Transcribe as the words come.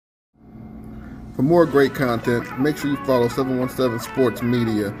For more great content, make sure you follow 717 Sports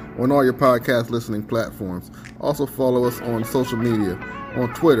Media on all your podcast listening platforms. Also follow us on social media,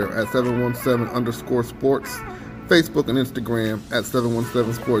 on Twitter at 717_sports, Facebook and Instagram at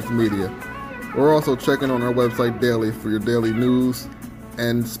 717 Sports Media. We're also checking on our website daily for your daily news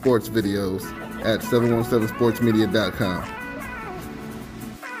and sports videos at 717sportsmedia.com.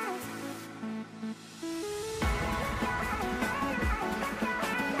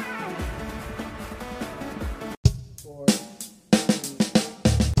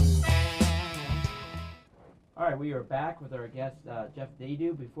 All right, we are back with our guest, Jeff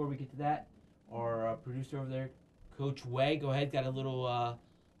Nadu. Before we get to that, our producer over there, Coach Way, go ahead, got a little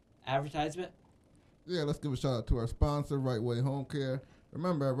advertisement. Yeah, let's give a shout out to our sponsor, Right Way Home Care.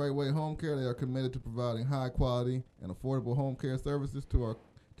 Remember, at Right Way Home Care, they are committed to providing high quality and affordable home care services to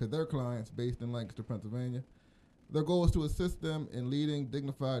their clients based in Lancaster, Pennsylvania. Their goal is to assist them in leading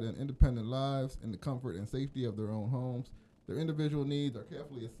dignified and independent lives in the comfort and safety of their own homes. Their individual needs are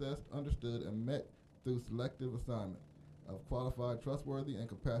carefully assessed, understood, and met through selective assignment of qualified, trustworthy, and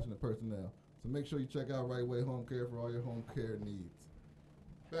compassionate personnel. So make sure you check out Right Way Home Care for all your home care needs.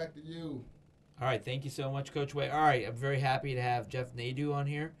 Back to you. All right, thank you so much, Coach Way. All right, I'm very happy to have Jeff Nadu on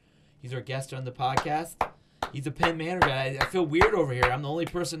here. He's our guest on the podcast. He's a Penn Manor grad. I feel weird over here. I'm the only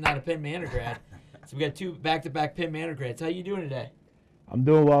person not a Penn Manor grad. So we got two back-to-back Penn Manor grads. How you doing today? I'm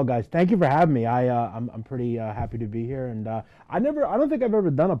doing well, guys. Thank you for having me. I'm pretty happy to be here, and I don't think I've ever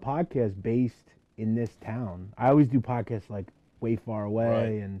done a podcast based in this town. I always do podcasts like way far away,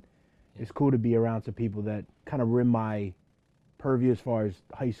 Right. and it's cool to be around some people that kind of rim my purview as far as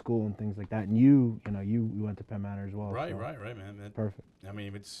high school and things like that. And you went to Penn Manor as well. Right, so. right, man. Perfect. I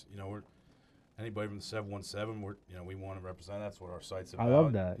mean, it's we're anybody from the 717. We want to represent. That's what our site's about. I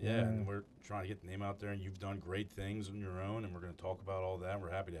love that. Yeah, Yeah. and we're trying to get the name out there. And you've done great things on your own, and we're going to talk about all that. We're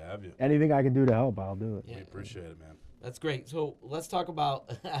happy to have you. Anything I can do to help, I'll do it. Yeah. We appreciate it, man. That's great. So let's talk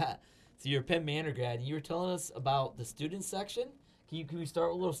about, so you're a Penn Manor grad, and you were telling us about the student section. Can we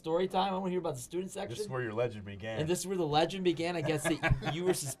start with a little story time? I want to hear about the student section. This is where your legend began. And this is where the legend began. I guess that you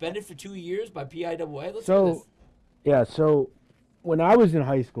were suspended for 2 years by PIAA. Let's So, do this. yeah, so when I was in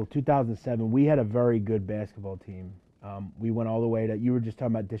high school, 2007, we had a very good basketball team. We went all the way to, you were just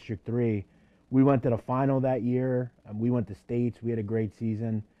talking about District 3. We went to the final that year. We went to states. We had a great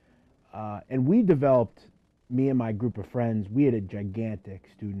season. And we developed, me and my group of friends, we had a gigantic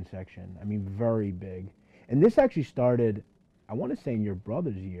student section. I mean, very big. And this actually started, I want to say in your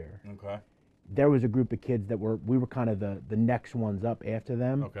brother's year. Okay. There was a group of kids that we were kind of the next ones up after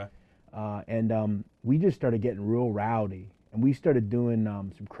them. Okay. And we just started getting real rowdy. And we started doing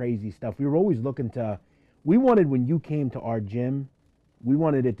some crazy stuff. We were always looking to, we wanted, when you came to our gym, we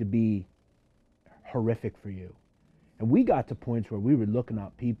wanted it to be horrific for you. And we got to points where we were looking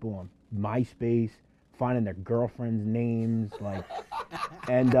up people on MySpace, finding their girlfriends' names, like,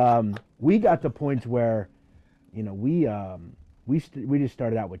 and we got to points where, we just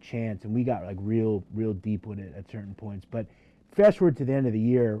started out with chants, and we got like real deep with it at certain points. But fast forward to the end of the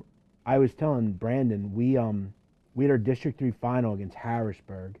year, I was telling Brandon, we had our District 3 final against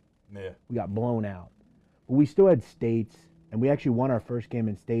Harrisburg. Yeah. We got blown out. But we still had states, and we actually won our first game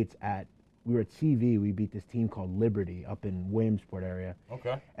in states we were at CV. We beat this team called Liberty up in Williamsport area.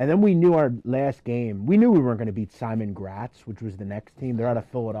 Okay. And then we knew our last game. We knew we weren't going to beat Simon Gratz, which was the next team. They're out of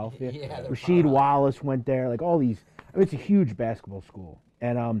Philadelphia. Yeah, Rasheed Wallace went there. Like all these. I mean, it's a huge basketball school.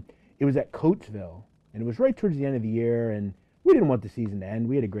 And it was at Coatesville. And it was right towards the end of the year. And we didn't want the season to end.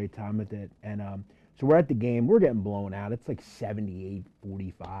 We had a great time with it. And so we're at the game. We're getting blown out. It's like 78-45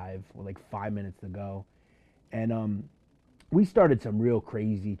 with like 5 minutes to go. And we started some real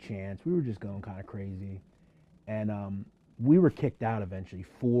crazy chants. We were just going kind of crazy. And we were kicked out eventually,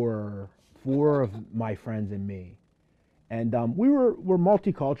 four of my friends and me. And we're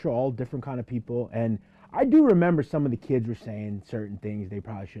multicultural, all different kind of people. And I do remember some of the kids were saying certain things they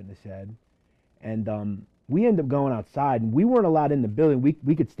probably shouldn't have said. And we ended up going outside, and we weren't allowed in the building.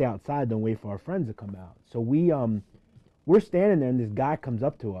 We could stay outside and wait for our friends to come out. So we're standing there, and this guy comes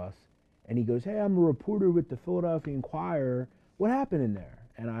up to us, and he goes, "Hey, I'm a reporter with the Philadelphia Inquirer. What happened in there?"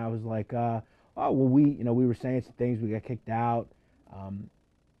 And I was like, "Oh, well, we were saying some things. We got kicked out."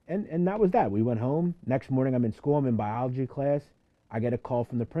 And that was that. We went home. Next morning, I'm in school. I'm in biology class. I get a call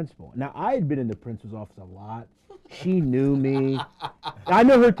from the principal. Now, I had been in the principal's office a lot. She knew me. I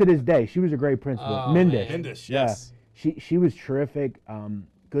know her to this day. She was a great principal. Oh, Mindish. man. Mindish, yes. Yeah. She was terrific.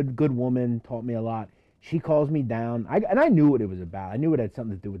 Good woman. Taught me a lot. She calls me down. And I knew what it was about. I knew it had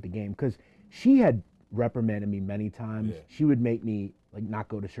something to do with the game because she had reprimanded me many times. Yeah. She would make me like not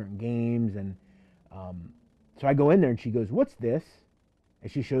go to certain games. And so I go in there and she goes, "What's this?"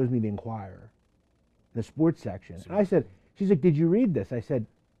 And she shows me the Inquirer. the sports section. And I said, she's like, did you read this? I said,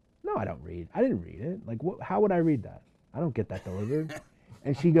 no, I don't read. I didn't read it. Like, how would I read that? I don't get that delivered.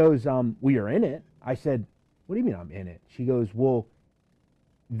 And she goes, well, you're in it. I said, what do you mean I'm in it? She goes, well,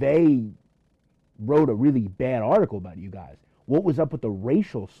 they wrote a really bad article about you guys. What was up with the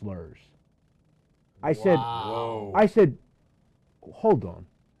racial slurs? I said, Wow. I said, hold on.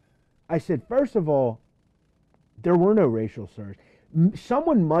 I said, first of all, there were no racial slurs.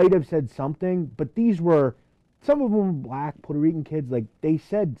 Someone might have said something, but these were, some of them were black, Puerto Rican kids. Like, they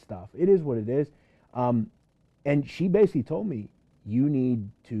said stuff. It is what it is. And she basically told me, you need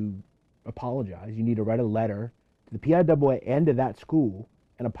to apologize. You need to write a letter to the PIAA and to that school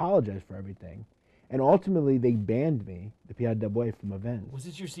and apologize for everything. And ultimately, they banned me, the PIAA, from events. Was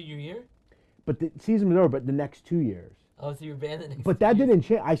this your senior year? But the season was over, but the next 2 years. Oh, so you were banned the next But that 2 years. didn't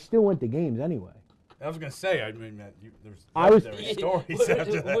change. I still went to games anyway. I was gonna say, I mean, there's I was- stories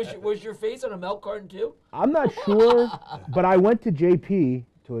after that. Was your face on a milk carton too? I'm not sure, but I went to JP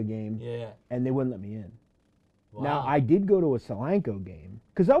to a game, Yeah. and they wouldn't let me in. Wow. Now, I did go to a Solanco game,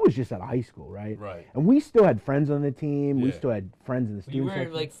 because I was just out of high school, right? Right. And we still had friends on the team. We Yeah. still had friends in the Were you student wearing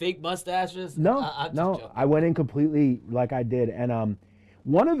section. like fake mustaches? No, I'm just no. joking. I went in completely like I did. And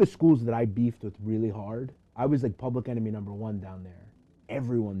one of the schools that I beefed with really hard, I was like public enemy #1 down there.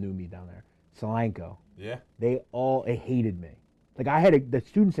 Everyone knew me down there. Solanco. Yeah. They hated me. Like the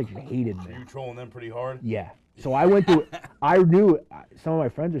student section hated me. Were you trolling them pretty hard? Yeah. So I went to, I knew, some of my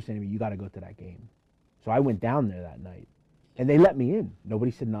friends were saying to me, you got to go to that game. So I went down there that night. And they let me in. Nobody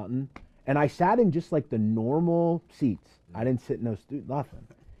said nothing. And I sat in just like the normal seats. I didn't sit in no nothing.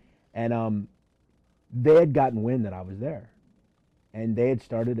 And they had gotten wind that I was there. And they had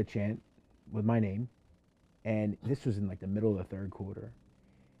started a chant with my name. And this was in like the middle of the third quarter.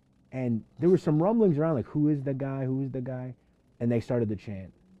 And there were some rumblings around like, who is the guy? Who is the guy? And they started the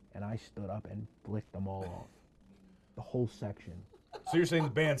chant. And I stood up and flicked them all off. The whole section. So you're saying the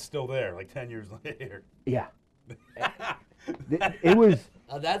band's still there, like 10 years later? Yeah. It was...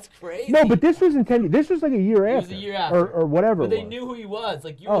 Oh, that's crazy. No, but this was intended. This was like a year It after. was a year after. Or whatever. But they it was. knew who he was.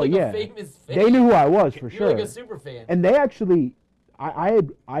 Like you were Oh, like yeah. a famous fan. They knew who I was for You sure. were like a super fan. And they actually, I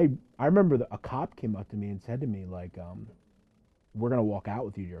remember a cop came up to me and said to me like, "We're gonna walk out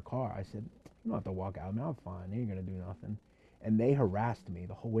with you to your car." I said, "You don't have to walk out with me. I'm fine. They ain't gonna do nothing." And they harassed me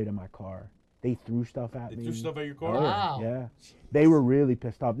the whole way to my car. They threw stuff at They me. threw stuff at your car? Oh, Wow. Yeah. They were really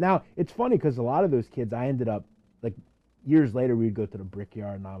pissed off. Now it's funny because a lot of those kids, I ended up like years later we'd go to the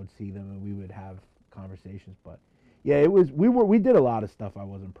Brickyard and I would see them and we would have conversations. But yeah, it was we did a lot of stuff I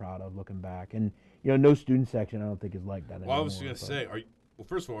wasn't proud of looking back. And no student section I don't think is like that anymore. Well, I was gonna but- say, well,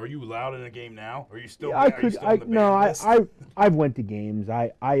 first of all, are you allowed in a game now? Or are you still? Yeah, I are you could. still on the band No, list? I've went to games.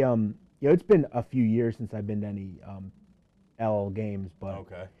 It's been a few years since I've been to any LL games, but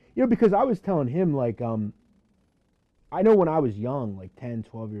Okay. because I was telling him like I know when I was young, like 10,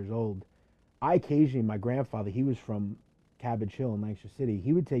 12 years old, I occasionally, my grandfather, he was from Cabbage Hill in Lancaster City.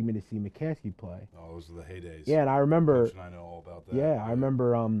 He would take me to see McCaskey play. Oh, those are the heydays. Yeah, and I remember. Coach and I know all about that. Yeah, I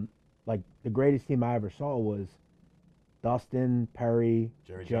remember. Like the greatest team I ever saw was Dustin, Perry,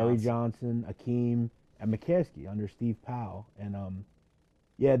 Jerry Johnson, Akeem, and McCaskey under Steve Powell. And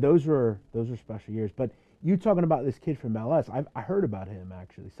yeah, those were special years. But you talking about this kid from LS? I heard about him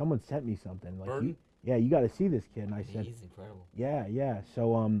actually. Someone sent me something like, Burton? you got to see this kid. And I said, He's incredible. yeah.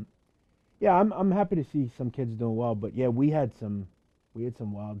 So yeah, I'm happy to see some kids doing well. But yeah, we had some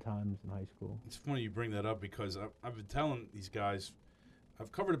wild times in high school. It's funny you bring that up because I've been telling these guys,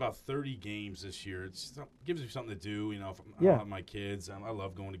 I've covered about 30 games this year. It gives me something to do, if I Yeah. don't have my kids. I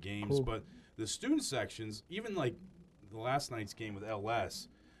love going to games. Cool. But the student sections, even like the last night's game with LS,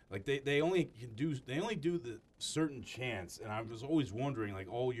 like they only do the certain chants, and I was always wondering like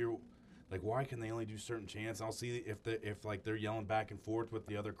all year, like why can they only do certain chants? I'll see if like they're yelling back and forth with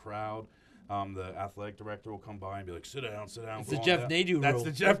the other crowd. The athletic director will come by and be like, "Sit down, sit down." It's the go on Jeff down." Nadu That's rule.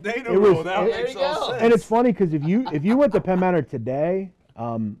 the Jeff Nadu It was- rule. That There makes you all go. sense. And it's funny because if you went to Penn Manor today,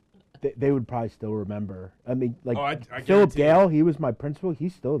 they would probably still remember. I mean, like I Philip guarantee you. Gale, he was my principal.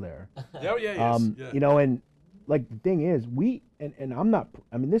 He's still there. Yeah, yes, yeah. And like the thing is, and I'm not.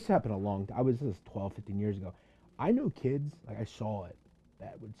 I mean, this happened this was 12, 15 years ago. I know kids, like I saw it,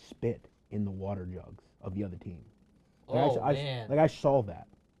 that would spit in the water jugs of the other team. Like, Oh, man. Like I saw that.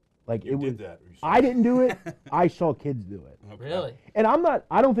 Like You it was. did that. or you I didn't do it. I saw kids do it. Okay. Really? And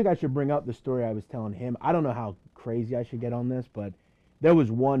I don't think I should bring up the story I was telling him. I don't know how crazy I should get on this, but there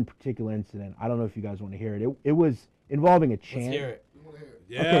was one particular incident. I don't know if you guys want to hear it. It was involving a chant. Let's hear it.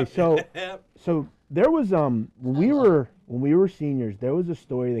 Yeah. Okay, so Yeah. so there was when we were seniors, there was a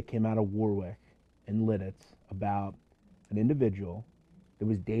story that came out of Warwick and Lidditz about an individual that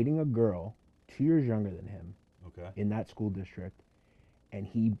was dating a girl 2 years younger than him Okay. in that school district, and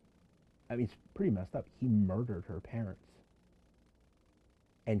it's pretty messed up. He murdered her parents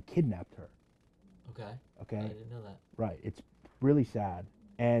and kidnapped her. Okay. Okay. I didn't know that. Right. It's really sad.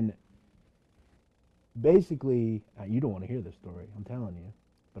 And basically, you don't want to hear this story. I'm telling you,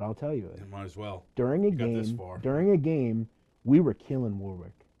 but I'll tell you it. You might as well. During a You got this game, far. we were killing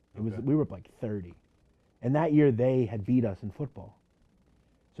Warwick. Okay. We were up like 30, and that year they had beat us in football.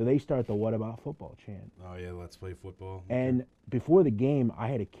 So they start the "What about football" chant. Oh yeah, let's play football. And before the game, I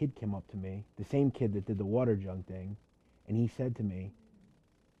had a kid come up to me, the same kid that did the water jug thing, and he said to me,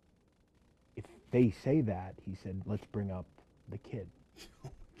 "If they say that," he said, "let's bring up the kid."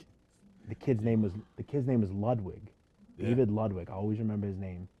 The kid's name is Ludwig, Yeah. David Ludwig. I always remember his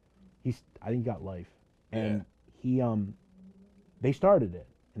name. I think he got life, and they started it,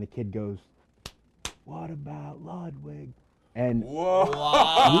 and the kid goes, "What about Ludwig?" And Whoa!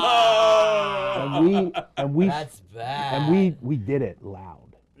 and we That's bad. and we did it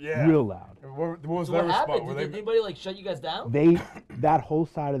loud, Yeah. real loud. What was So their what happened? response? Did anybody like shut you guys down? That whole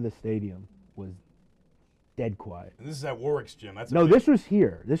side of the stadium was dead quiet. And this is at Warwick's gym. That's No, this was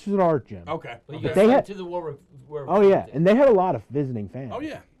here. This was at our gym. Okay. But Okay. you guys They went had- to the Warwick. Oh yeah, and they had a lot of visiting fans. Oh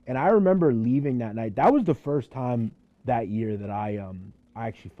yeah. And I remember leaving that night. That was the first time that year that I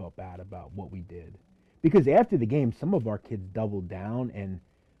actually felt bad about what we did, because after the game, some of our kids doubled down and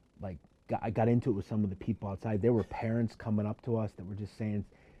like I got into it with some of the people outside. There were parents coming up to us that were just saying,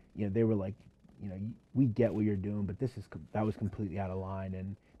 they were like, we get what you're doing, but that was completely out of line.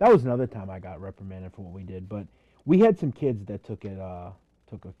 And that was another time I got reprimanded for what we did. But we had some kids that took it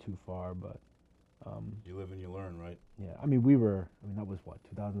too far. But You live and you learn, right? yeah, that was what,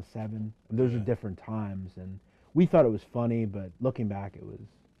 2007? Those are Yeah. different times, and we thought it was funny, but looking back, it was,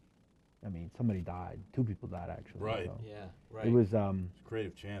 somebody died. 2 people died, actually. Right. So Yeah. Right. it was, It's a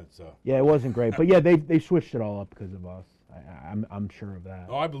creative chance. So. yeah, it wasn't great, but yeah, they switched it all up because of us. I'm sure of that.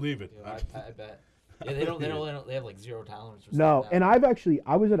 Oh, I believe it. Yeah, I bet. Yeah, they don't. They have like zero tolerance. Or No, something and now.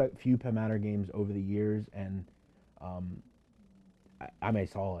 I was at a few Penn Manor games over the years, and I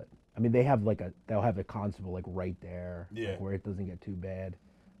saw it. They have they'll have a constable like right there, Yeah. where it doesn't get too bad.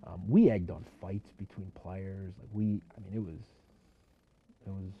 We egged on fights between players.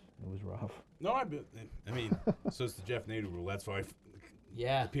 It was rough. No, so it's the Jeff Nadu rule. That's why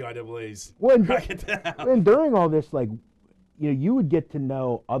Yeah. the PIAA's Well, and, crack it down. and during all this, you would get to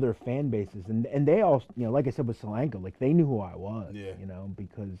know other fan bases, and they all, like I said with Solanco, they knew who I was, Yeah.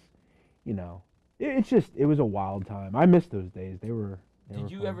 because, it was a wild time. I miss those days. They were. Did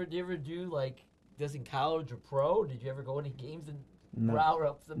you fun. ever do like this in college or pro? Did you ever go any games and No. rile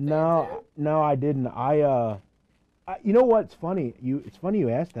up some fans No, I didn't. You know what's funny? It's funny you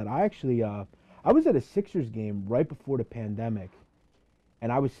asked that. I actually, I was at a Sixers game right before the pandemic,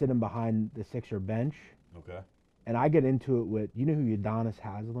 and I was sitting behind the Sixer bench, Okay. and I get into it with, you know who Udonis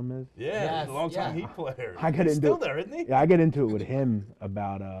Haslem is? Yeah, Yes, he's a long-time yeah. Heat player. I got He's into still it. there, isn't he? Yeah, I get into it with him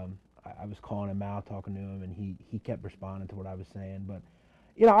about. I was calling him out, talking to him, and he kept responding to what I was saying. But,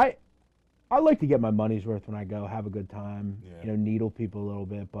 I like to get my money's worth when I go, have a good time, Yeah. needle people a little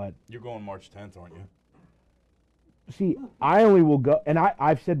bit, but. You're going March 10th, aren't you? See, I only will go, and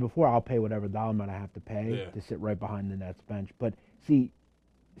I've said before, I'll pay whatever dollar amount I have to pay Yeah. to sit right behind the Nets bench. But see,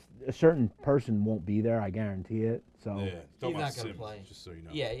 a certain person won't be there, I guarantee it. So Yeah. Talking about not gonna Sims, play. just so you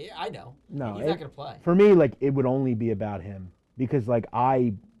know. Yeah, I know. no, He's not gonna play. for me, it would only be about him because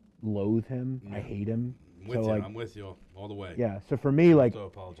I loathe him, I Yeah. hate him. I'm with you. I'm with you all the way. Yeah. So for me, So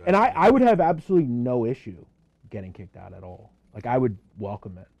apologize. and I would have absolutely no issue getting kicked out at all. I would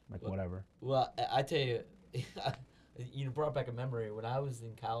welcome it, whatever. Well, I tell you, you brought back a memory. When I was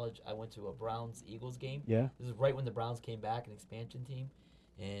in college, I went to a Browns-Eagles game. Yeah. This is right when the Browns came back, an expansion team,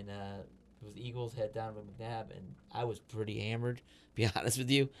 and it was the Eagles had Donovan McNabb, and I was pretty hammered, to be honest with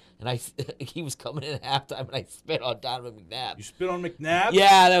you. And he was coming in at halftime, and I spit on Donovan McNabb. You spit on McNabb?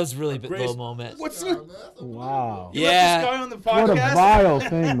 Yeah, that was really a Grace- low moment. What's Yeah, the? man, that's Wow. You Yeah. let this guy on the What a podcast? vile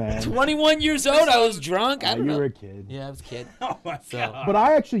thing, man. 21 years old, I was drunk. I don't you know. were a kid. Yeah, I was a kid. Oh my So- god!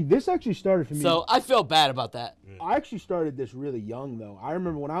 But this actually started for me. So I felt bad about that. I actually started this really young, though. I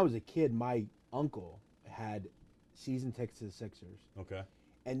remember when I was a kid, my uncle had season tickets to the Sixers, Okay.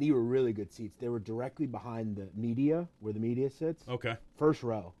 and they were really good seats. They were directly behind the media, where the media sits, Okay. first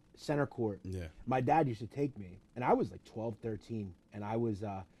row, center court. Yeah. My dad used to take me, and I was like 12, 13, and I was,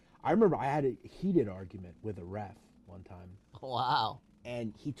 I remember I had a heated argument with a ref one time, Wow.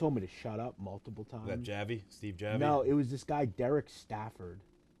 and he told me to shut up multiple times. That Javi, Steve Javi. No, it was this guy, Derek Stafford.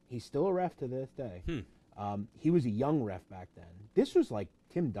 He's still a ref to this day. He was a young ref back then. This was like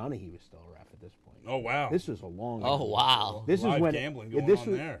Tim Donaghy was still a ref at this point. Oh wow. This was a long. Oh, wow. This Live is when gambling yeah, going this on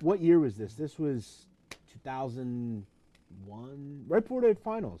was, there. What year was this? This was 2001, right before the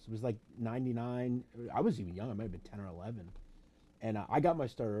finals. It was like 99. I was even young. I might have been 10 or 11. And I got my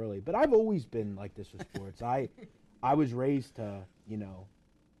start early. But I've always been like this with sports. I was raised to, yell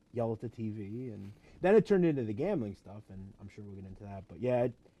at the TV. And then it turned into the gambling stuff. And I'm sure we'll get into that. But, yeah,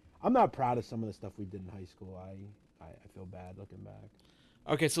 I'm not proud of some of the stuff we did in high school. I feel bad looking back.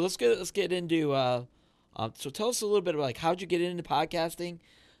 Okay, so let's get into. So tell us a little bit about like how'd you get into podcasting,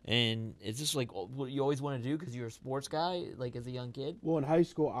 and is this like what you always want to do because you're a sports guy, like as a young kid? Well, in high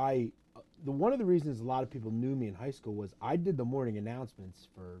school, one of the reasons a lot of people knew me in high school was I did the morning announcements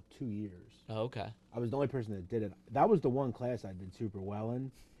for 2 years. Oh, okay. I was the only person that did it. That was the one class I did super well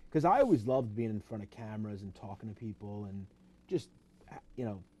in, because I always loved being in front of cameras and talking to people and just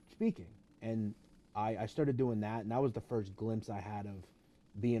speaking. And I started doing that, and that was the first glimpse I had of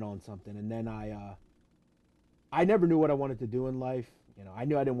being on something. And then I never knew what I wanted to do in life. I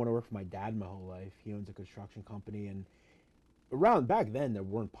knew I didn't want to work for my dad my whole life. He owns a construction company, and around back then there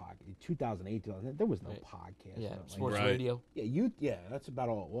weren't podcasts. 2008, 2009, there was no podcast. Yeah, nothing sports Right. radio. Yeah, that's about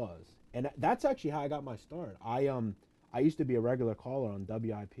all it was. And that's actually how I got my start. I used to be a regular caller on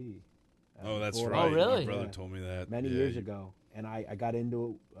WIP. Oh, that's before- right. Oh, really? My brother Yeah. told me that Many Yeah, years you- ago, and I got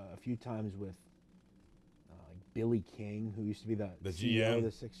into it a few times with like Billy King, who used to be the CEO of GM?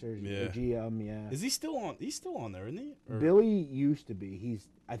 the Sixers. Yeah. The GM, yeah. Is he still on? He's still on there, isn't he? Or- Billy used to be.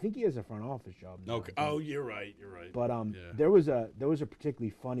 I think he has a front office job now. Okay. Oh, you're right. You're right. But Yeah. there was a particularly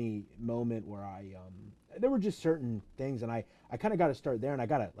funny moment where there were just certain things, and I kind of got to start there, and I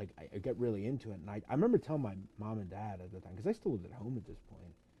get really into it. And I remember telling my mom and dad at the time, because I still lived at home at this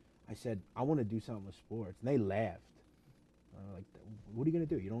point. I said, I want to do something with sports, and they laughed. Like, what are you gonna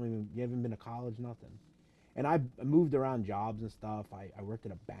do? You haven't been to college, nothing. And I moved around jobs and stuff. I worked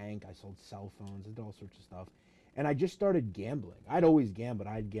at a bank. I sold cell phones. I did all sorts of stuff. And I just started gambling. I'd always gambled.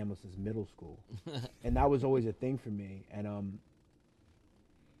 I'd gambled since middle school, and that was always a thing for me. And I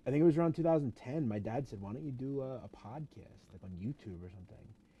think it was around 2010. My dad said, "Why don't you do a podcast, like on YouTube or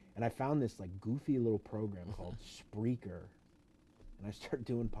something?" And I found this like goofy little program called Spreaker, and I started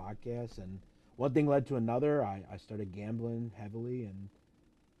doing podcasts. And one thing led to another. I started gambling heavily, and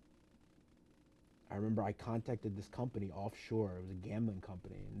I remember I contacted this company offshore. It was a gambling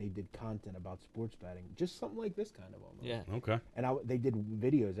company, and they did content about sports betting, just something like this kind of almost. Yeah. Okay. And they did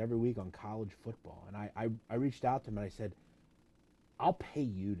videos every week on college football. And I reached out to them and I said, I'll pay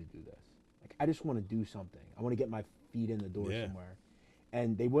you to do this. Like, I just want to do something. I want to get my feet in the door Yeah. somewhere.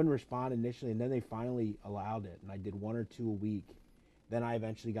 And they wouldn't respond initially, and then they finally allowed it. And I did 1 or 2 a week. Then I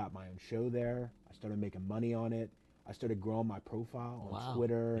eventually got my own show there. I started making money on it. I started growing my profile on Wow.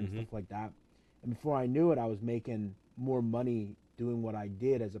 Twitter and stuff like that. And before I knew it, I was making more money doing what I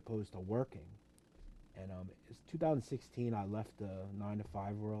did as opposed to working. And it's 2016. I left the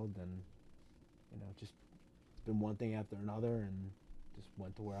 9-to-5 world, and just it's been one thing after another, and just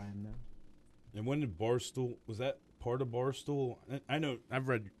went to where I am now. And when did Barstool? Was that part of Barstool? I know I've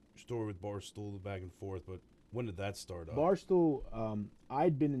read your story with Barstool, the back and forth, but when did that start up? Barstool,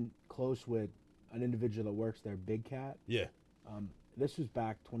 I'd been close with an individual that works there, Big Cat. Yeah. This was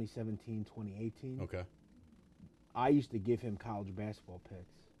back 2017, 2018. Okay. I used to give him college basketball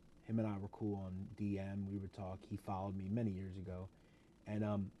picks. Him and I were cool on DM. We would talk. He followed me many years ago.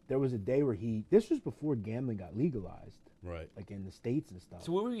 And there was a day where this was before gambling got legalized, Right. like in the States and stuff.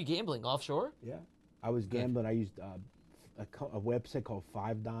 So where were you gambling? Offshore? Yeah. I was gambling. I used a website called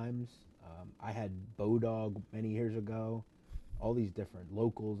 5 Dimes. I had Bodog many years ago, all these different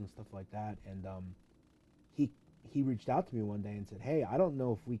locals and stuff like that. And he reached out to me one day and said, "Hey, I don't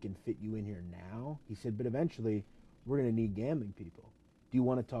know if we can fit you in here now." He said, "But eventually we're going to need gambling people. Do you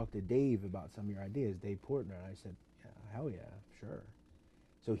want to talk to Dave about some of your ideas, Dave Portner?" And I said, "Yeah, hell yeah, sure."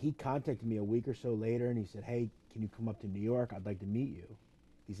 So he contacted me a week or so later, and he said, "Hey, can you come up to New York? I'd like to meet you."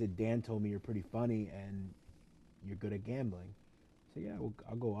 He said, "Dan told me you're pretty funny and you're good at gambling." I said, "Yeah, well,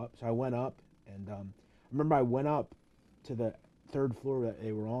 I'll go up." So I went up, and I remember I went up to the 3rd floor that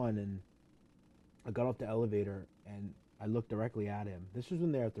they were on, and I got off the elevator, and I looked directly at him. This was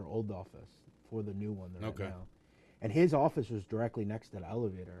when they were at their old office, before the new one they're Okay. at now. And his office was directly next to the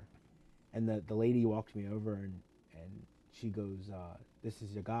elevator. And the lady walks me over, and she goes, "This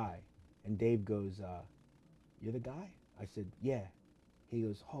is your guy." And Dave goes, "You're the guy?" I said, "Yeah." He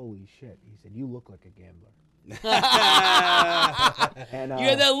goes, "Holy shit." He said, "You look like a gambler." And, You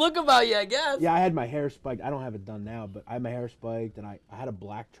had that look about you, I guess. yeah, I had my hair spiked. I don't have it done now, but I had my hair spiked, and I had a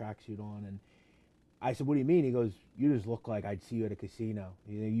black tracksuit on, and I said, what do you mean? He goes, you just look like I'd see you at a casino.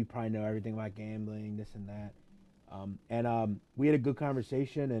 You probably know everything about gambling, this and that. We had a good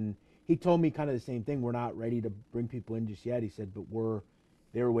conversation, and he told me kind of the same thing. We're not ready to bring people in just yet. He said, but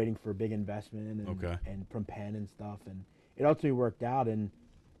they were waiting for a big investment and from Penn and stuff. And it ultimately worked out. And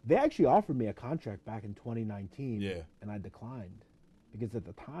they actually offered me a contract back in 2019. Yeah. And I declined because at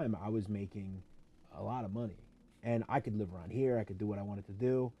the time I was making a lot of money. And I could live around here. I could do what I wanted to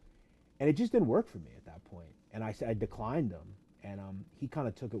do. And it just didn't work for me at that point. And I said I declined him. And he kind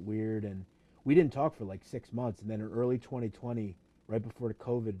of took it weird. And we didn't talk for like 6 months. And then in early 2020, right before the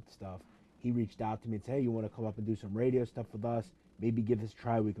COVID stuff, he reached out to me and said, hey, you want to come up and do some radio stuff with us? Maybe give this a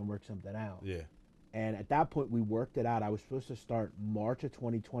try. We can work something out. Yeah. And at that point, we worked it out. I was supposed to start March of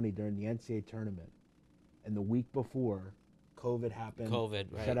 2020 during the NCAA tournament. And the week before, COVID happened.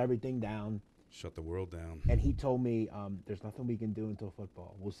 Right. Shut everything down. Shut the world down. And he told me, there's nothing we can do until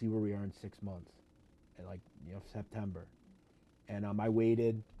football. We'll see where we are in 6 months. And September. And I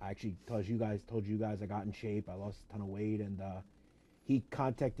waited. I actually told you guys I got in shape. I lost a ton of weight. And he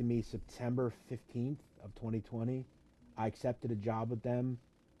contacted me September 15th of 2020. I accepted a job with them.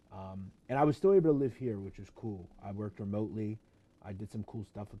 And I was still able to live here, which was cool. I worked remotely. I did some cool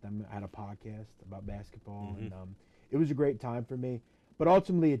stuff with them. I had a podcast about basketball. And it was a great time for me. But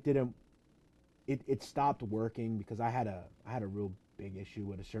ultimately, it stopped working because I had a real big issue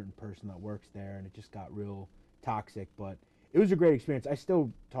with a certain person that works there, and it just got real toxic. But it was a great experience. I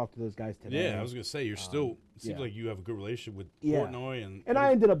still talk to those guys today. Yeah, I was gonna say you're still. It seems like you have a good relationship with Portnoy and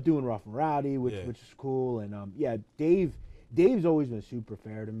I ended up doing Rough and Rowdy, which is cool. And Dave's always been super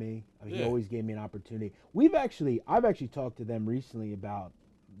fair to me. I mean, he always gave me an opportunity. I've actually talked to them recently about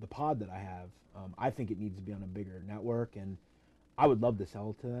the pod that I have. I think it needs to be on a bigger network, and I would love to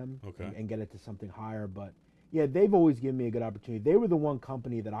sell it to them and get it to something higher. But yeah, they've always given me a good opportunity. They were the one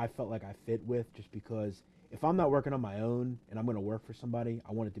company that I felt like I fit with, just because if I'm not working on my own and I'm going to work for somebody,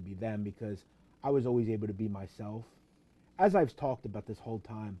 I want it to be them, because I was always able to be myself. As I've talked about this whole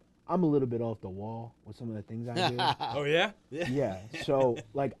time, I'm a little bit off the wall with some of the things I do. Oh, yeah? Yeah. So,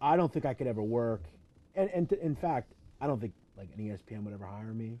 I don't think I could ever work. And in fact, I don't think, an ESPN would ever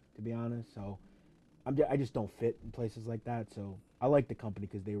hire me, to be honest. So, I just don't fit in places like that. So, I like the company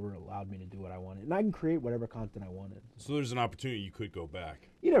because they allowed me to do what I wanted. And I can create whatever content I wanted. So, there's an opportunity you could go back.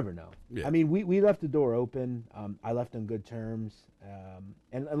 You never know. Yeah. I mean, we left the door open. I left on good terms.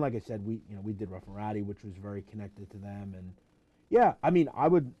 And like I said, we did Rough and Rowdy, which was very connected to them. And yeah, I mean, I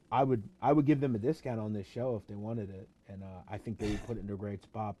would give them a discount on this show if they wanted it, and I think they would put it in a great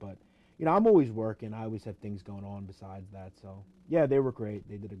spot. But I'm always working. I always have things going on besides that. So yeah, they were great.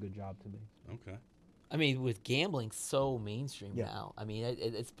 They did a good job to me. Okay. I mean, with gambling so mainstream now, I mean,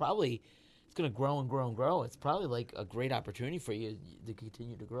 it's going to grow and grow and grow. It's probably like a great opportunity for you to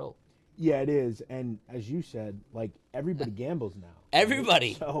continue to grow. Yeah, it is. And as you said, everybody gambles now.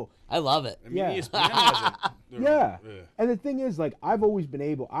 Everybody. So I love it. I mean, ESPN has it. Yeah. And the thing is, I've always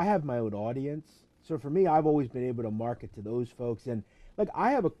been I have my own audience. So for me, I've always been able to market to those folks. And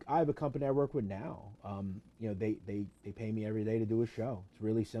I have a company I work with now. They pay me every day to do a show. It's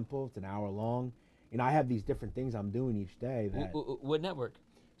really simple. It's an hour long. I have these different things I'm doing each day. What network?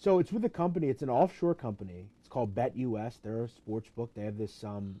 So it's with a company. It's an offshore company. It's called BetUS. They're a sports book. They have this.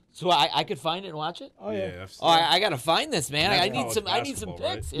 So I could find it and watch it. Oh yeah. I gotta find this, man. I need some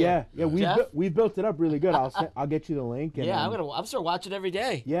picks. Right? Yeah. We've built it up really good. I'll get you the link. And, I'm start watching every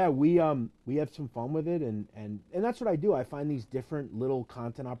day. Yeah, we have some fun with it, and that's what I do. I find these different little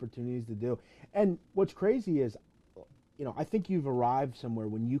content opportunities to do. And what's crazy is, I think you've arrived somewhere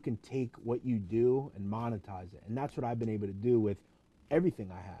when you can take what you do and monetize it, and that's what I've been able to do with everything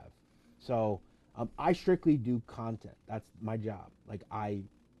I have. So I strictly do content. That's my job. I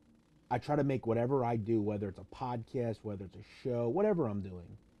try to make whatever I do, whether it's a podcast, whether it's a show, whatever I'm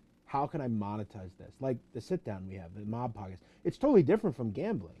doing, how can I monetize this? Like the sit down we have, the Mob podcast. It's totally different from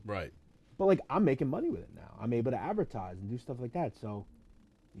gambling. Right. But I'm making money with it now. I'm able to advertise and do stuff like that. So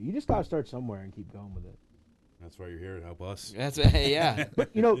you just gotta start somewhere and keep going with it. That's why you're here to help us. That's yeah.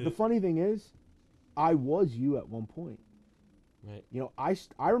 But the funny thing is, I was you at one point. Right.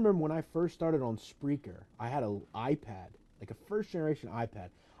 I remember when I first started on Spreaker, I had an iPad, a first generation iPad.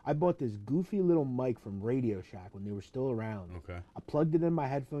 I bought this goofy little mic from Radio Shack when they were still around. Okay. I plugged it in my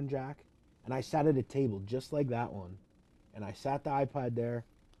headphone jack, and I sat at a table just like that one, and I sat the iPad there,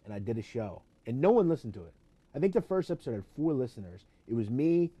 and I did a show, and no one listened to it. I think the first episode had 4 listeners. It was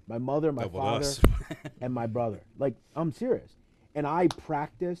me, my mother, my father, and my brother. I'm serious. And I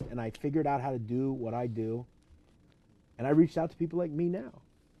practiced, and I figured out how to do what I do. And I reached out to people like me now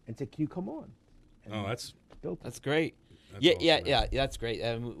and said, can you come on? And that's built it. That's great. That's awesome, yeah, that's great.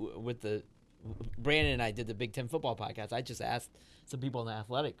 With the Brandon and I did the Big Ten football podcast. I just asked some people in the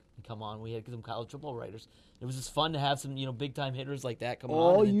Athletic to come on. We had some college football writers. It was just fun to have some, big time hitters like that come on.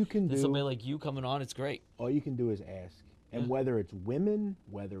 All you can do, somebody like you coming on, it's great. All you can do is ask, and Yeah. whether it's women,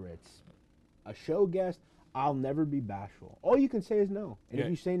 whether it's a show guest, I'll never be bashful. All you can say is no, and Yeah. if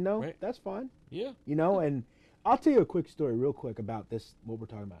you say no, Right. that's fine. Yeah. And I'll tell you a quick story real quick about this, what we're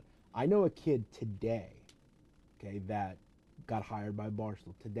talking about. I know a kid today, okay, that got hired by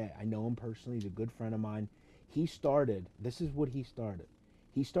Barstool today. I know him personally. He's a good friend of mine. This is what he started.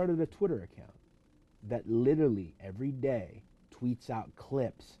 He started a Twitter account that literally every day tweets out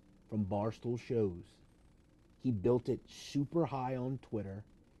clips from Barstool shows. He built it super high on Twitter,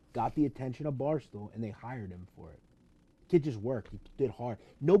 got the attention of Barstool, and they hired him for it. Kid just worked. He did hard.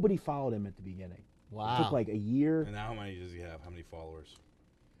 Nobody followed him at the beginning. Wow. It took like a year. And now how many does he have? How many followers?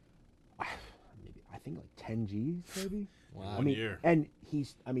 Maybe, I think like 10 G's maybe. Wow. One year. And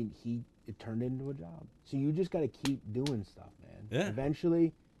it turned into a job. So you just got to keep doing stuff, man. Yeah.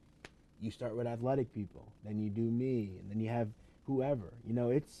 Eventually, you start with athletic people, then you do me, and then you have whoever.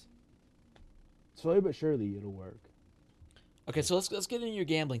 It's slowly but surely it'll work. Okay, so let's get into your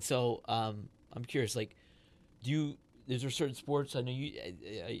gambling. So I'm curious, like, is there certain sports? I know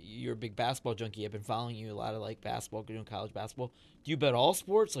you're a big basketball junkie. I've been following you a lot of like basketball, doing college basketball. Do you bet all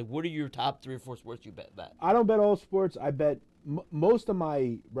sports? Like, what are your top 3 or 4 sports you bet? I don't bet all sports. I bet most of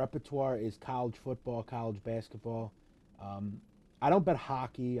my repertoire is college football, college basketball. I don't bet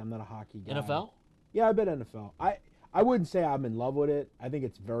hockey. I'm not a hockey guy. NFL? Yeah, I bet NFL. I wouldn't say I'm in love with it. I think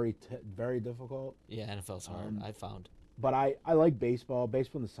it's very very difficult. Yeah, NFL's hard. I found. But I like baseball.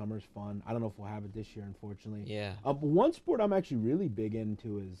 Baseball in the summer is fun. I don't know if we'll have it this year, unfortunately. Yeah. One sport I'm actually really big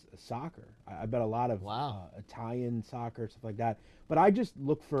into is soccer. I bet a lot of Wow. Italian soccer, stuff like that. But I just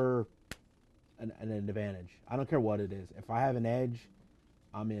look for an advantage. I don't care what it is. If I have an edge,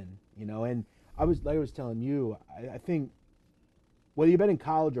 I'm in. And I was telling you, I think whether you bet in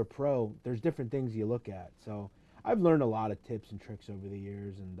college or pro, there's different things you look at. So I've learned a lot of tips and tricks over the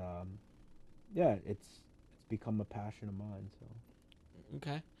years, and it's become a passion of mine. So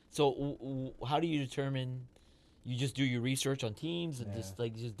Okay. So how do you determine? You just do your research on teams and just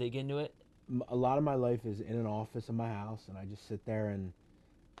dig into it. A lot of my life is in an office in my house, and I just sit there, and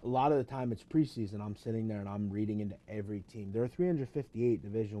a lot of the time it's preseason. I'm sitting there and I'm reading into every team. There are 358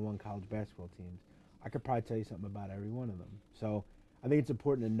 Division I college basketball teams. I could probably tell you something about every one of them. So I think it's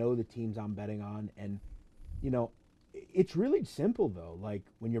important to know the teams I'm betting on, and it's really simple though. Like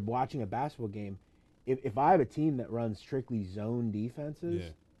when you're watching a basketball game, if I have a team that runs strictly zone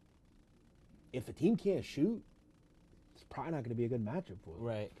defenses, if a team can't shoot, it's probably not going to be a good matchup for them.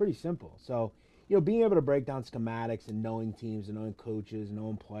 Right. It's pretty simple. So, being able to break down schematics and knowing teams and knowing coaches and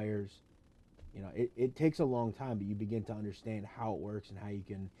knowing players, it takes a long time, but you begin to understand how it works and how you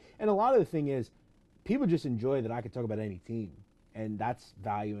can. And a lot of the thing is, people just enjoy that I can talk about any team, and that's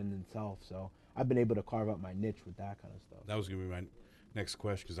value in itself. So I've been able to carve out my niche with that kind of stuff. That was going to be my next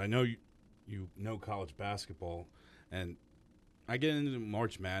question, because I know you know college basketball, and I get into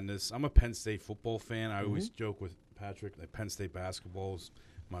March Madness. I'm a Penn State football fan. I always joke with Patrick that Penn State basketball is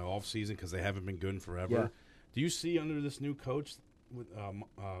my off season because they haven't been good in forever. Yeah. Do you see under this new coach with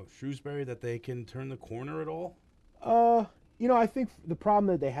Shrewsbury that they can turn the corner at all? I think the problem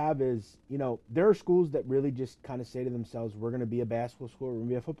that they have is, there are schools that really just kind of say to themselves, we're going to be a basketball school, we're going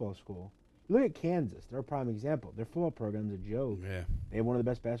to be a football school. Look at Kansas. They're a prime example. Their football program's a joke. Yeah. They have one of the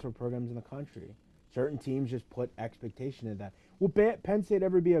best basketball programs in the country. Certain teams just put expectation in that. Will Penn State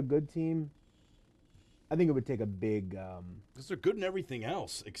ever be a good team? I think it would take a big Because they're good in everything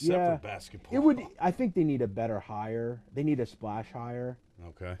else except for basketball. It would. I think they need a better hire. They need a splash hire.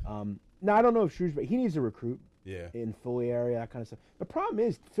 Okay. Now, I don't know if Shrewsbury, he needs to recruit In Philly area, that kind of stuff. The problem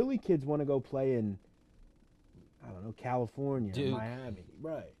is Philly kids want to go play in, I don't know, California, Duke. Miami.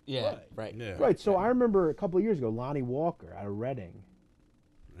 Right. Yeah. Right. Yeah. Right. So I remember a couple of years ago, Lonnie Walker out of Reading.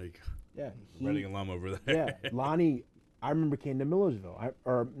 Like, Yeah. Reading alum over there. Yeah. Lonnie, I remember came to Millersville.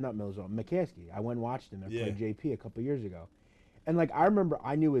 Not Millersville, McCaskey. I went and watched him and played JP a couple of years ago. And, I remember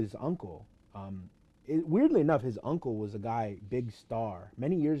I knew his uncle. Weirdly enough, his uncle was a guy, Big Star.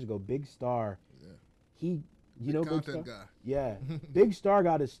 Many years ago, Big Star. Yeah. He, you know Big Star? Content guy. Yeah. Big Star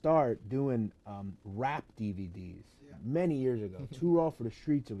got his start doing rap DVDs many years ago. Too Raw for the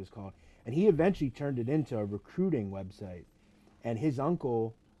Streets, it was called. And he eventually turned it into a recruiting website. And his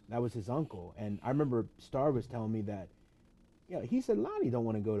uncle, that was his uncle. And I remember Star was telling me that, he said Lonnie don't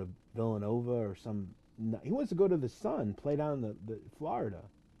want to go to Villanova or he wants to go to the Sun, play down in the Florida.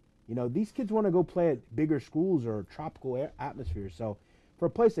 These kids want to go play at bigger schools or tropical atmospheres. So for a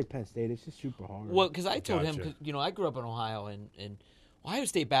place like Penn State, it's just super hard. Well, because I told him, Gotcha. because I grew up in Ohio, and Ohio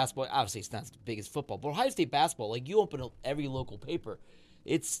State basketball, obviously it's not as big as football, but Ohio State basketball, like you open up every local paper,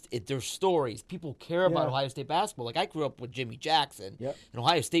 there's stories. People care about Ohio State basketball. Like I grew up with Jimmy Jackson, and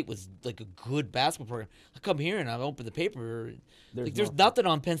Ohio State was like a good basketball program. I come here and I open the paper, there's nothing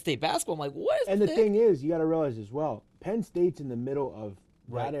on Penn State basketball. I'm like, what is And this? the thing is, you got to realize as well, Penn State's in the middle of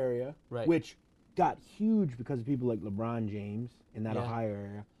that area, which got huge because of people like LeBron James in that Ohio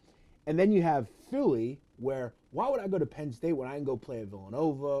area. And then you have Philly, where why would I go to Penn State when I can go play at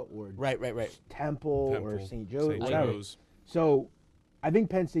Villanova or Temple or St. Joe's, whatever. So I think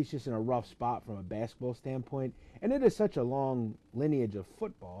Penn State's just in a rough spot from a basketball standpoint. And it is such a long lineage of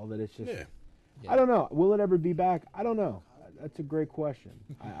football that it's just, I don't know. Will it ever be back? I don't know. That's a great question.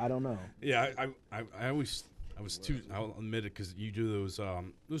 I don't know. Yeah, I'll admit it because you do those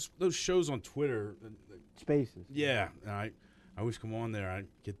shows on Twitter. Spaces. Yeah, and I always come on there. I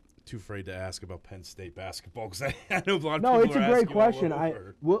get too afraid to ask about Penn State basketball because I know a lot of people No, it's are a great asking question. all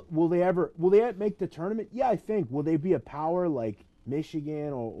over. Will they make the tournament? Yeah, I think. Will they be a power like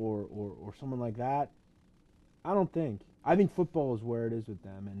Michigan or someone like that? I don't think. I think football is where it is with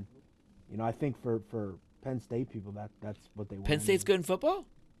them, and I think for Penn State people that's what they want. Penn State's good in football?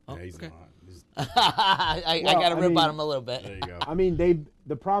 Yeah, he's not. I got to rip on him a little bit. There you go. I mean,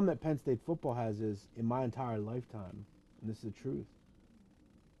 the problem that Penn State football has is, in my entire lifetime, and this is the truth,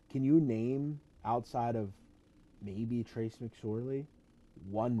 can you name, outside of maybe Trace McSorley,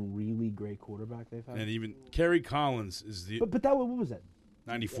 one really great quarterback they've had? And even Kerry Collins is the But what was that?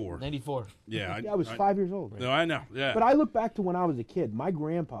 94. 94. Yeah, I was 5 years old. No, I know. Yeah. But I look back to when I was a kid. My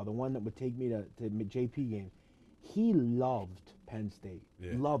grandpa, the one that would take me to JP games, he loved Penn State.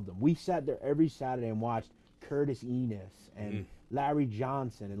 Yeah. Loved them. We sat there every Saturday and watched Curtis Enos and Larry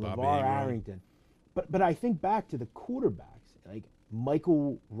Johnson and Bobby LeVar Ingram. Arrington. But I think back to the quarterbacks, like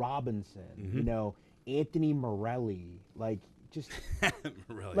Michael Robinson, Anthony Morelli, Really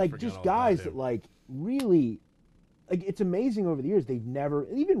just guys that really, it's amazing over the years they've never,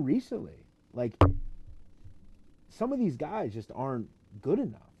 even recently, some of these guys just aren't good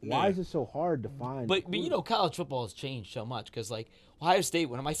enough. Why is it so hard to find? But college football has changed so much because Ohio State,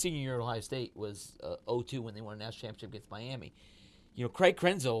 when my senior year at Ohio State was 2002 when they won a national championship against Miami. Craig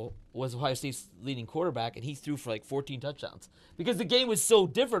Krenzel was Ohio State's leading quarterback, and he threw for 14 touchdowns because the game was so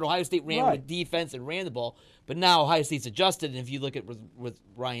different. Ohio State ran with defense and ran the ball, but now Ohio State's adjusted. And if you look at with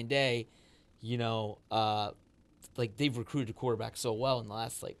Ryan Day, they've recruited a quarterback so well in the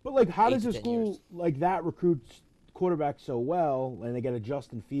last But how 8 does to a 10 school years. like that recruit quarterbacks so well, and they get a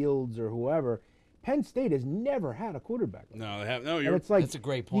Justin Fields or whoever? Penn State has never had a quarterback. No, they have. No, And you're. it's like That's a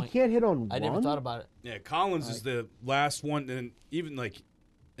great point. You can't hit on I never one. thought about it. Yeah, Collins is the last one, and even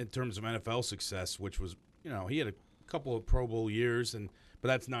in terms of NFL success, which was he had a couple of Pro Bowl years, but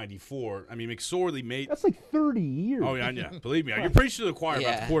that's '94. I mean, McSorley made. That's 30 years. Oh yeah, believe me, you're preaching to the choir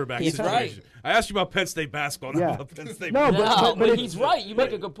about the quarterback He's situation. right. I asked you about Penn State basketball, not about Penn State. No, basketball. but he's right. You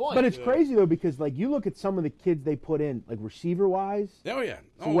make a good point. But it's crazy though, because you look at some of the kids they put in, receiver wise. Oh yeah,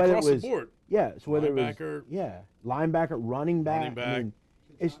 whether across it was the board. Yeah, so whether Linebacker. it was linebacker, running back. I mean,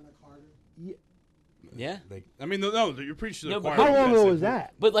 it's, Yeah. No, you're preaching to the choir. how long ago was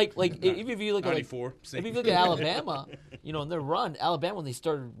that? But even if you look at 94. if you look at Alabama, in their run, Alabama when they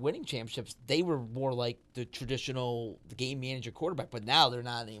started winning championships, they were more like the traditional game manager quarterback. But now they're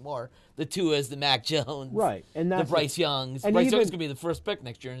not anymore. The Tuas, the Mac Jones, Right, and the that's Bryce Youngs. and Bryce even- Young's gonna be the first pick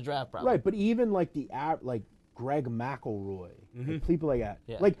next year in the draft, probably. Right, but even the Greg McElroy, people like that.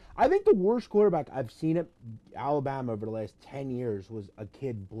 Yeah. I think the worst quarterback I've seen at Alabama over the last 10 years was a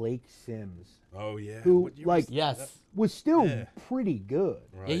kid, Blake Sims, Oh yeah. who What year was that? Yes. was still Yeah. pretty good.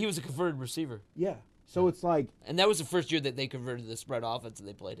 Right. Yeah, he was a converted receiver, Yeah. So it's and that was the first year that they converted the spread offense and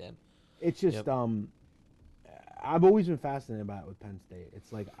they played him. it's just Yep. I've always been fascinated by it with Penn State.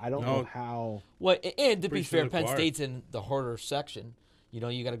 It's I don't know how. Well, and to be Preach to fair, the Penn choir. State's in the harder section. You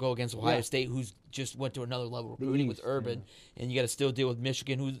got to go against Ohio Yeah. State, who's just went to another level recruiting with East, Urban, and you got to still deal with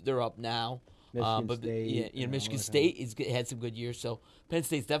Michigan, who they're up now. Michigan But State, Michigan all that State had some good years, so Penn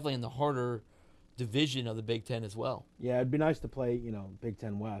State's definitely in the harder division of the Big Ten as well. Yeah, it'd be nice to play, Big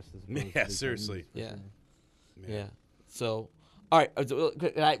Ten West. As opposed to Big Yeah, Ten seriously. East, for Yeah. sure. Yeah. So, all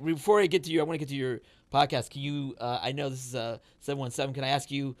right. Before I get to you, I want to get to your podcast. Can you? I know this is 717. Can I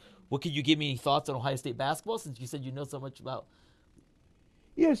ask you? What could you give me any thoughts on Ohio State basketball? Since you said you know so much about.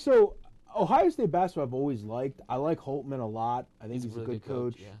 Yeah, so Ohio State basketball I've always liked. I like Holtman a lot. I think he's a really good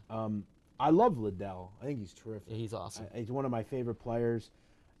coach. Yeah. I love Liddell. I think he's terrific. Yeah, he's awesome. He's one of my favorite players.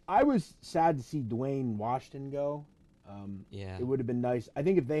 I was sad to see Dwayne Washington go. Yeah. It would have been nice. I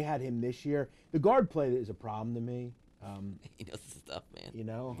think if they had him this year, the guard play is a problem to me. He knows the stuff, man. He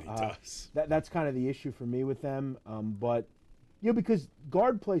does. That's kind of the issue for me with them. But Yeah, because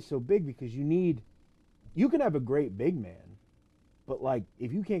guard play's so big because you can have a great big man, but like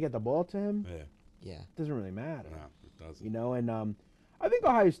if you can't get the ball to him, Yeah. it doesn't really matter. No, it doesn't. You know, and I think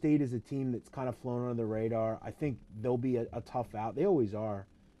Ohio State is a team that's kind of flown under the radar. I think they'll be a tough out. They always are.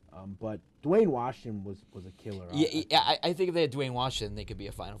 But Dwayne Washington was a killer. I think if they had Dwayne Washington, they could be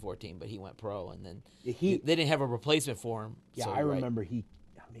a Final Four team, but he went pro, and then He- they didn't have a replacement for him. Yeah, so I you're right. remember he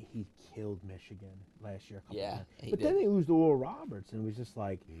killed Michigan last year. A couple Yeah, times. he But did. then they lose to Oral Roberts, and it was just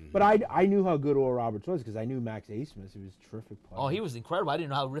like. But I knew how good Oral Roberts was because I knew Max Asmus. He was a terrific player. Oh, he was incredible. I didn't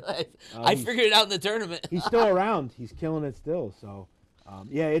know how. I he's- figured it out in the tournament. He's still around. He's killing it still. So,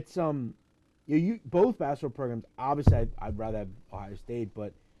 yeah, it's you both basketball programs. Obviously, I'd rather have Ohio State,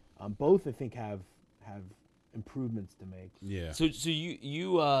 but both I think have improvements to make. Yeah. So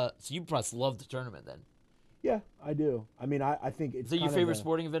you must love the tournament then. Yeah, I do. I mean, I think it's Is it your kind of favorite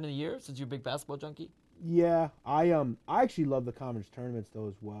sporting event of the year since you're a big basketball junkie? Yeah, I actually love the conference tournaments though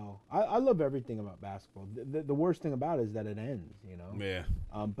as well. I love everything about basketball. The worst thing about it is that it ends, you know. Yeah.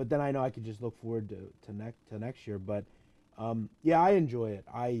 But then I know I could just look forward to next year. But yeah, I enjoy it.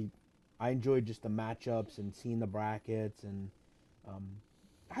 I enjoy just the matchups and seeing the brackets, and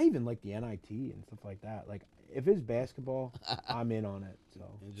I even like the NIT and stuff like that. Like if it's basketball, I'm in on it. So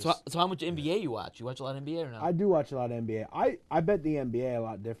And So how much NBA you watch? You watch a lot of NBA or not? I do watch a lot of NBA. I bet the NBA a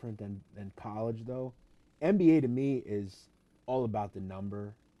lot different than college though. NBA to me is all about the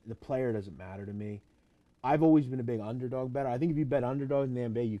number. The player doesn't matter to me. I've always been a big underdog bettor. I think if you bet underdog in the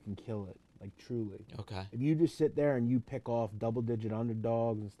NBA, you can kill it. Like truly. Okay. If you just sit there and you pick off double-digit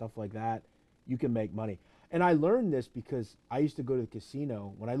underdogs and stuff like that, you can make money. And I learned this because I used to go to the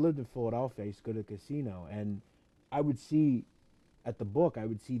casino. When I lived in Philadelphia, I used to go to the casino, and I would see at the book, I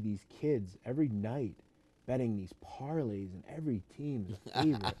would see these kids every night betting these parlays and every team's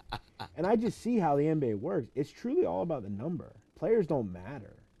favorite. And I just see how the NBA works. It's truly all about the number. Players don't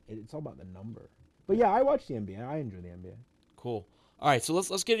matter. It's all about the number. But yeah, I watch the NBA. I enjoy the NBA. Cool. All right, so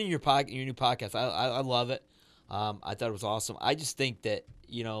let's get into your new podcast. I love it. I thought it was awesome. I just think that,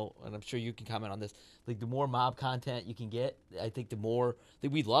 you know, and I'm sure you can comment on this, like the more mob content you can get, I think the more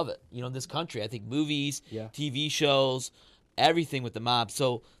that we love it. You know, in this country, I think movies, Yeah. TV shows, everything with the mob.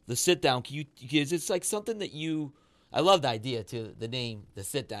 So the sit down, because it's like something that I love the idea too, the name, the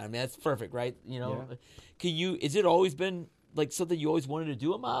sit down. I mean, that's perfect, right? You know, Yeah. Is it always been like something you always wanted to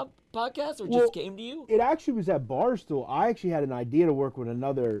do, a mob podcast, or Well, just came to you? It actually was at Barstool. I actually had an idea to work with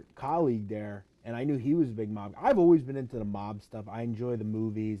another colleague there, and I knew he was a big mob. I've always been into the mob stuff. I enjoy the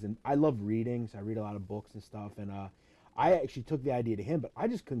movies, and I love reading, so I read a lot of books and stuff. And I actually took the idea to him, but I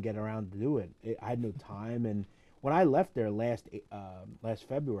just couldn't get around to do it. I had no time, and when I left there last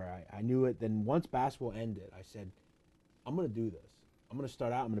February, I knew it. Then once basketball ended, I said, I'm going to do this. I'm going to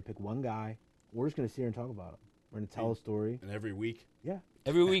start out. I'm going to pick one guy. We're just going to sit here and talk about him. We're going to tell a story. And every week. Yeah.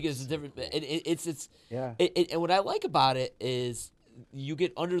 Every week is a different. It's Yeah. And what I like about it is you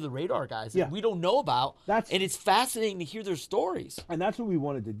get under the radar guys Yeah. that we don't know about, That's- and it's fascinating to hear their stories. And that's what we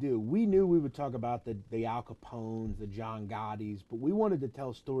wanted to do. We knew we would talk about the Al Capones, the John Gottis, but we wanted to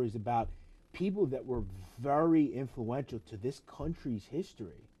tell stories about people that were very influential to this country's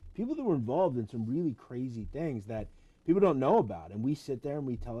history. People that were involved in some really crazy things that people don't know about. And we sit there and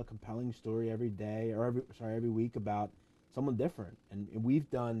we tell a compelling story every day, or every week about someone different. And we've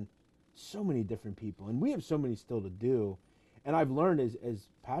done so many different people, and we have so many still to do. And I've learned, as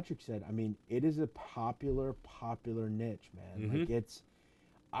Patrick said, I mean, it is a popular niche, man. Mhm. Like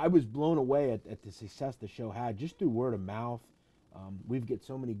I was blown away at the success the show had just through word of mouth. We've get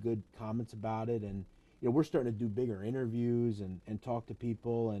so many good comments about it, and you know, we're starting to do bigger interviews and talk to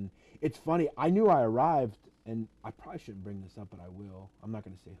people. And it's funny, I knew I arrived, and I probably shouldn't bring this up, but I will. I'm not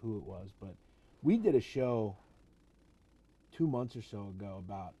going to say who it was, but we did a show 2 months or so ago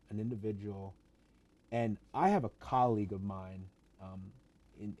about an individual, and I have a colleague of mine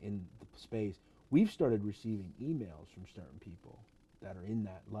in the space. We've started receiving emails from certain people that are in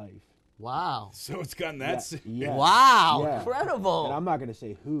that life. Wow! So it's gotten that. Yeah. Wow! Yeah. Incredible! And I'm not going to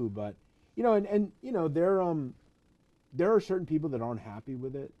say who, but you know, and you know, there are certain people that aren't happy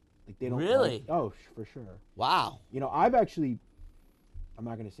with it. Like they don't Really? for sure. Wow! You know, I'm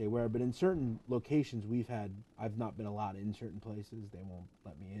not going to say where, but in certain locations I've not been allowed in certain places. They won't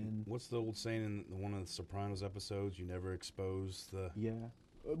let me in. What's the old saying in one of the Sopranos episodes? You never expose the. Yeah,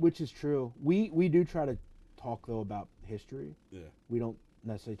 which is true. We do try to talk though about history. Yeah. We don't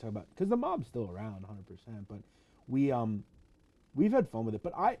necessarily talk about, because the mob's still around 100%, but we've had fun with it.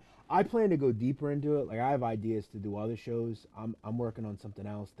 But I plan to go deeper into it. Like I have ideas to do other shows. I'm working on something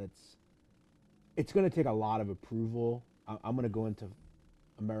else it's going to take a lot of approval. I'm going to go into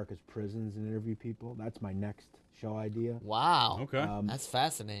America's prisons and interview people. That's my next show idea. Wow. Okay. That's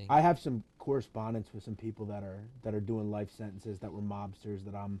fascinating. I have some correspondence with some people that are doing life sentences that were mobsters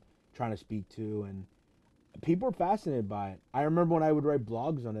that I'm trying to speak to, and people are fascinated by it. I remember when I would write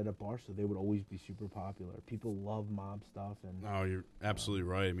blogs on it at Barstool, they would always be super popular. People love mob stuff, and Oh, you're absolutely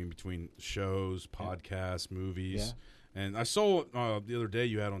right. I mean, between shows, podcasts, movies, and I saw the other day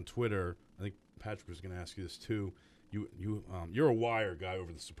you had on Twitter. I think Patrick was going to ask you this too. You're a Wire guy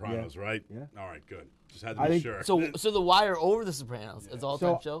over The Sopranos, right? Yeah. All right, good. Just had to I be think- sure. So The Wire over The Sopranos is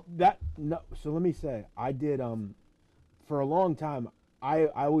all-time show? So let me say, I did for a long time. I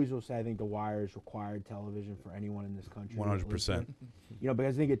always will say I think The Wire is required television for anyone in this country. 100%. You know,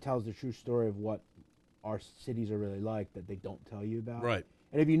 because I think it tells the true story of what our cities are really like that they don't tell you about. Right.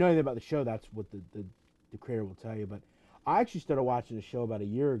 And if you know anything about the show, that's what the creator will tell you. But I actually started watching a show about a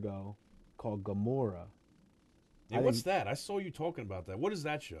year ago called Gomorrah. Hey, what's that? I saw you talking about that. What is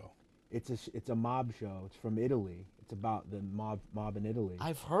that show? It's a mob show. It's from Italy. It's about the mob in Italy.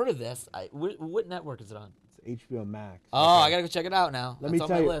 I've heard of this. What network is it on? It's HBO Max. Oh, I got to go check it out now. Let That's me on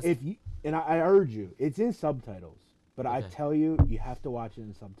tell my you, list. if you and I urge you, it's in subtitles. But I Okay. tell you, you have to watch it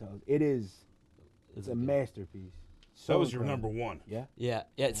in subtitles. It's a masterpiece. That was your incredible. number one. Yeah.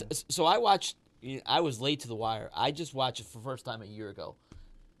 Yeah. So I watched. I was late to The Wire. I just watched it for the first time a year ago.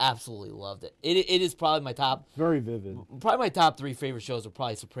 Absolutely loved it. It is probably my top. It's very vivid. Probably my top 3 favorite shows are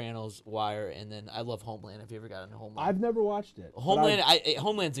probably Sopranos, Wire, and then I love Homeland. Have you ever gotten into Homeland? I've never watched it. but Homeland.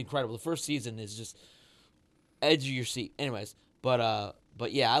 Homeland's incredible. The first season is just edge of your seat. Anyways,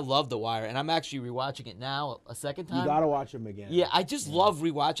 but yeah, I love The Wire, and I'm actually rewatching it now a second time. You gotta watch them again. Yeah, I just love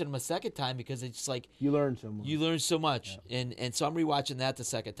rewatching them a second time because it's like You learn so much. you learn so much, and so I'm rewatching that the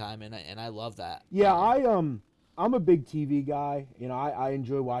second time, and I love that. Yeah, I'm a big TV guy. You know, I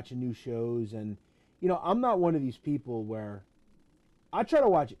enjoy watching new shows, and you know, I'm not one of these people where I try to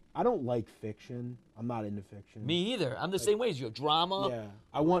watch. I don't like fiction. I'm not into fiction. Me either. I'm the same way as you. Drama. Yeah,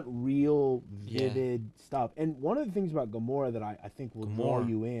 I want real, vivid stuff. And one of the things about Gomorrah that I think will draw Gomorrah.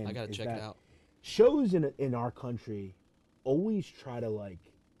 you in I gotta is check that it out. shows in our country always try to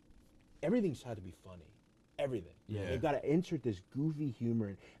everything's had to be funny. Everything. Yeah. They've got to insert this goofy humor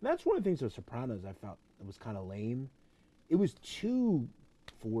in. And that's one of the things with Sopranos I felt that was kind of lame. It was too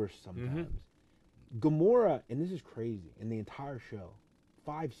forced sometimes. Gomorrah, and this is crazy, in the entire show,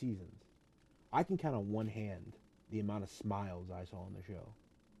 5 seasons, I can count on one hand the amount of smiles I saw on the show.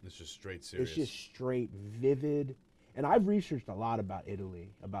 It's just straight serious. It's just straight, vivid. And I've researched a lot about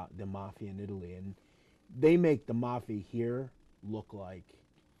Italy, about the mafia in Italy, and they make the mafia here look like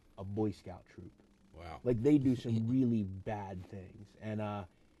a Boy Scout troop. Wow. Like they do some really bad things, and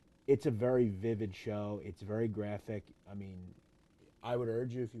it's a very vivid show. It's very graphic. I mean, I would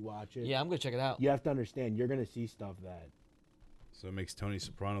urge you if you watch it. Yeah, I'm gonna check it out. You have to understand you're gonna see stuff that. So it makes Tony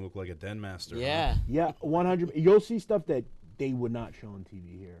Soprano look like a den master. Yeah. Yeah, 100. You'll see stuff that they would not show on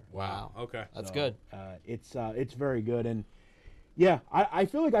TV here. Wow. Okay. That's So, good. It's very good, and yeah, I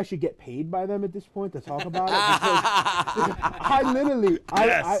feel like I should get paid by them at this point to talk about it. Because I literally,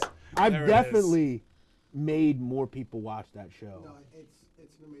 Yes. I've There it definitely made more people watch that show. No, it's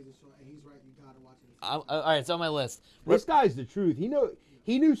an amazing show, and he's right. You gotta watch it. All right, it's on my list. This guy's the truth. He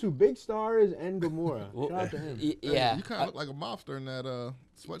knew who Big Star is and Gomorrah. Shout out to him. Yeah. You kind of look like a mobster in that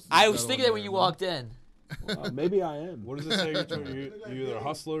sweatsuit. I was got thinking on that when there, you man. walked in. Maybe I am. What does it say? You're either a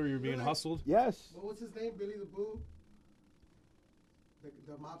hustler or you're being hustled? Yes. What was his name? Billy the Boo?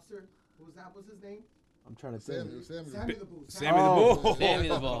 The mobster? What's his name? I'm trying to think. Sammy the Boo. Sammy the Oh. Bull. Sammy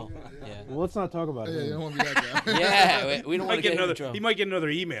the Bull. Yeah. Well, let's not talk about Yeah, you him. don't want to be that guy. Yeah, we don't He want might to get get in another. trouble. He might get another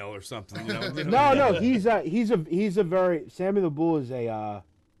email or something. You know? No, he's a very Sammy the Bull is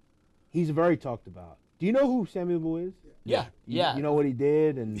he's very talked about. Do you know who Sammy the Bull is? Yeah, yeah, You know what he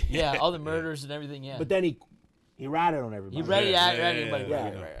did, and yeah. All the murders and everything. Yeah. but then he ratted on everybody. you ready? Yeah, Yeah, yeah, everybody. yeah,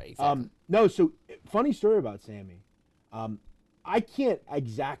 Right, yeah. right, exactly. No, so funny story about Sammy. I can't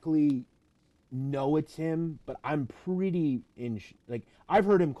exactly know it's him, but I'm pretty I've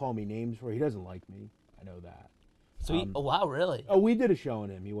heard him call me names where he doesn't like me. I know that. So, oh wow, really? Oh, we did a show on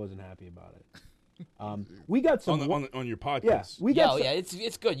him. He wasn't happy about it. We got some. on your podcast. Yeah, we got. Yeah,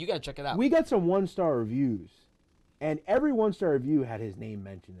 it's good. You gotta check it out. We got some 1-star reviews, and every 1-star review had his name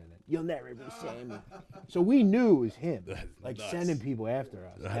mentioned in it. You'll never be Sammy. So we knew it was him, That's like nuts. sending people after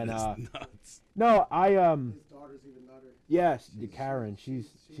us. That and is nuts. no, I His daughter's even nutter. yes, Karen. She's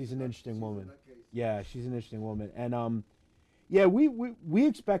an interesting she's a woman. nutcase. Yeah, she's an interesting woman, and yeah, we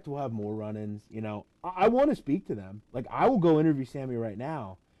expect we'll have more run-ins. You know, I want to speak to them. Like I will go interview Sammy right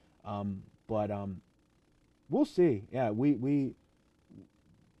now, but we'll see. Yeah, we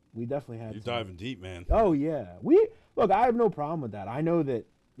definitely had. You're some- diving deep, man. Oh yeah, look. I have no problem with that. I know that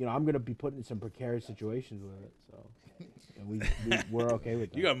I'm going to be put in some precarious situations with it. So, and we're okay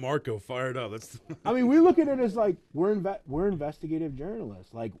with that. You got Marco fired up. That's I mean, we look at it as like we're investigative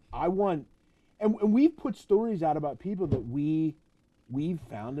journalists. Like I want, and we've put stories out about people that we've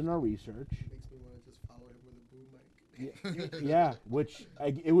found in our research. Makes me want to just follow him with a boom mic. Yeah, which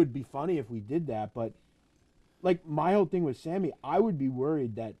it would be funny if we did that, but like my whole thing with Sammy, I would be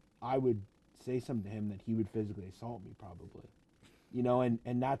worried that I would say something to him that he would physically assault me, probably.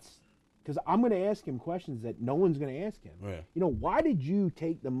 And that's because I'm going to ask him questions that no one's going to ask him. Yeah. Why did you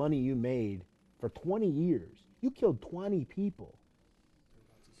take the money you made for 20 years? You killed 20 people.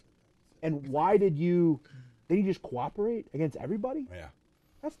 And why did you just cooperate against everybody? Yeah.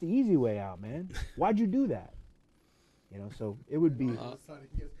 That's the easy way out, man. Why'd you do that? So it would be.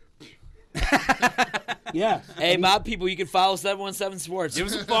 Yeah. Hey, mob people, you can follow 717 Sports. Give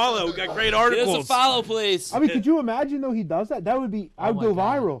us a follow. We got great Give articles. us a follow, please. I mean, could you imagine though he does that? That would be. I would my go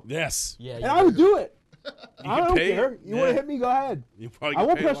God. viral. Yes. Yeah, And I would do it. I could don't pay- care. You want yeah. to hit me? Go ahead. You probably I get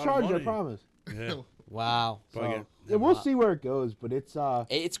won't paid a press lot of charges. I money. promise. Yeah. Wow. Probably So, get- we'll see where it goes, but it's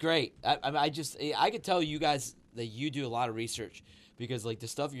It's great. I could tell you guys that you do a lot of research because like the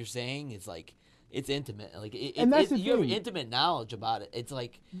stuff you're saying is like it's intimate. Like And that's the you have thing. intimate knowledge about it. It's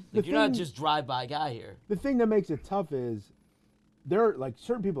like The you're not thing- just drive-by guy here. the thing that makes it tough is there are like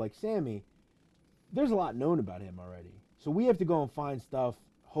certain people like Sammy. There's a lot known about him already, so we have to go and find stuff.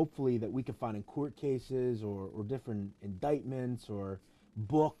 Hopefully that we can find in court cases or different indictments or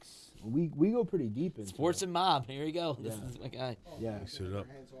books. We go pretty deep into Sports it. and mob. Here you go. Yeah. This is my guy. Yeah. Mix it up.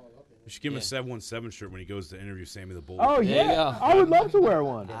 Hands all up in You should give him Yeah. a 717 shirt when he goes to interview Sammy the Bull. Oh There you yeah, go. I would love to wear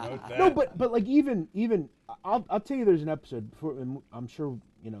one. Promote that. No, but like even I'll tell you there's an episode before, and I'm sure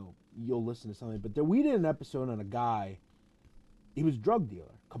you'll listen to something, but we did an episode on a guy. He was a drug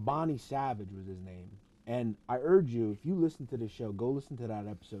dealer. Kabani Savage was his name, and I urge you, if you listen to this show, go listen to that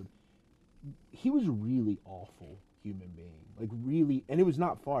episode. He was a really awful human being, like really, and it was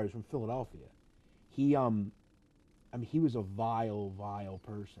not far. He was from Philadelphia. He he was a vile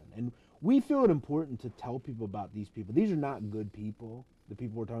person, and we feel it important to tell people about these people. These are not good people. The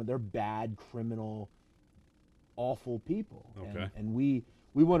people we're talking about, they're bad, criminal, awful people. Okay. And we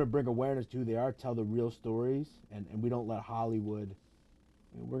want to bring awareness to who they are, tell the real stories, and we don't let Hollywood.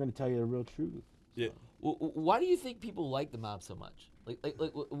 We're going to tell you the real truth. Yeah. Why do you think people like the mob so much? Like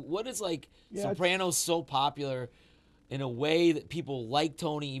what is like Yeah, Sopranos so popular in a way that people like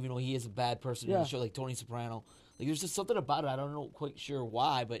Tony, even though he is a bad person in Yeah. the show, like Tony Soprano. Like there's just something about it. I don't know quite sure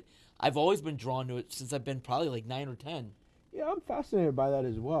why, but I've always been drawn to it since I've been probably like 9 or 10. Yeah, I'm fascinated by that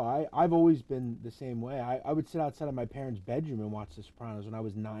as well. I've always been the same way. I would sit outside of my parents' bedroom and watch The Sopranos when I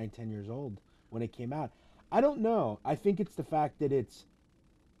was 9, 10 years old when it came out. I don't know. I think it's the fact that it's,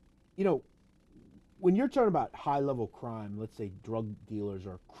 when you're talking about high-level crime, let's say drug dealers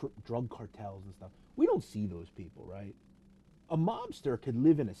or drug cartels and stuff, we don't see those people, right? A mobster could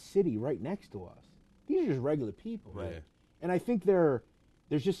live in a city right next to us. These are just regular people, right? Yeah. And I think there's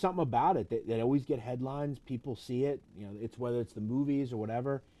just something about it that they always get headlines. People see it. It's whether it's the movies or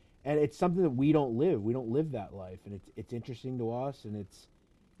whatever, and it's something that we don't live. We don't live that life, and it's interesting to us, and it's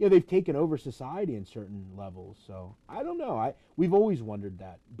they've taken over society in certain levels. So I don't know. We've always wondered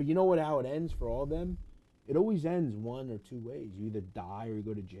that, but you know what? How it ends for all of them, it always ends one or two ways. You either die or you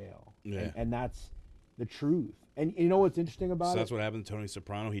go to jail. Yeah. And that's the truth. And you know what's interesting about So it? that's what happened to Tony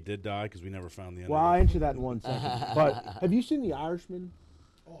Soprano. He did die because we never found the end Well, of I'll it. answer that in 1 second. But have you seen The Irishman?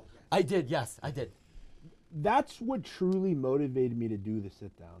 Oh, yeah. I did, yes, I did. That's what truly motivated me to do the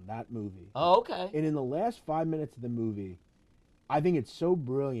sit down, that movie. Oh, okay. And in the last 5 minutes of the movie, I think it's so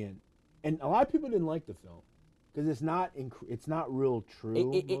brilliant. And a lot of people didn't like the film because it's not real true.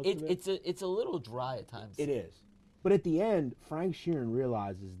 most of it. It's a little dry at times. It is. But at the end, Frank Sheeran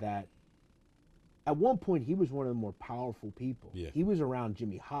realizes that at one point he was one of the more powerful people. Yeah. He was around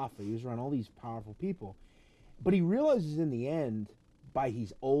Jimmy Hoffa. He was around all these powerful people. But he realizes in the end,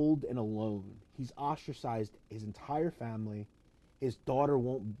 he's old and alone. He's ostracized his entire family. His daughter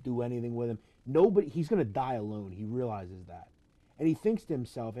won't do anything with him. He's going to die alone. He realizes that. And he thinks to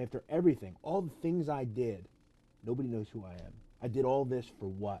himself, after everything, all the things I did, nobody knows who I am. I did all this for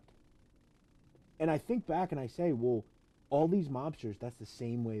what? And I think back and I say, well, all these mobsters, that's the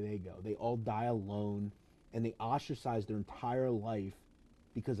same way they go. They all die alone, and they ostracize their entire life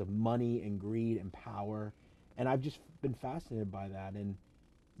because of money and greed and power. And I've just been fascinated by that. And,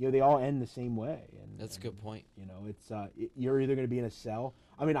 they all end the same way. And That's a good point. It's you're either going to be in a cell.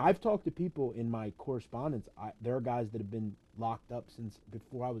 I mean, I've talked to people in my correspondence. There are guys that have been locked up since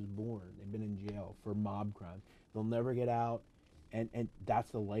before I was born. They've been in jail for mob crimes. They'll never get out, and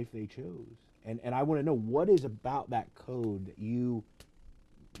that's the life they chose. And I want to know what is about that code that you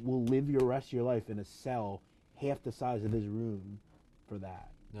will live your rest of your life in a cell half the size of this room for that.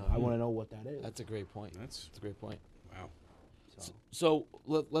 No, I want to know what that is. That's a great point. That's a great point. wow. So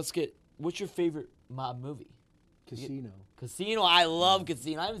let's get. What's your favorite mob movie? Casino. Casino. I love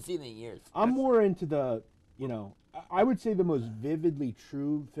Casino. I haven't seen it in years. I'm more into the, I would say the most vividly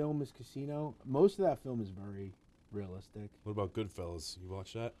true film is Casino. Most of that film is very realistic. What about Goodfellas? You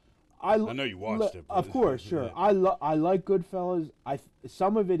watch that? I know you watched it. But Of course, sure. Yeah. I like Goodfellas.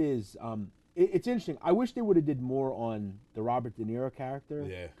 Some of it is it's interesting. I wish they would have did more on the Robert De Niro character.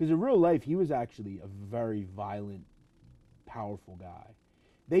 Yeah. Because in real life, he was actually a very violent, powerful guy.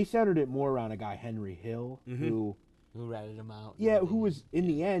 They centered it more around a guy, Henry Hill, who ratted him out. Yeah, who was in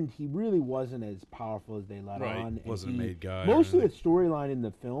the end, he really wasn't as powerful as they let on. And wasn't a made guy. Most of the storyline in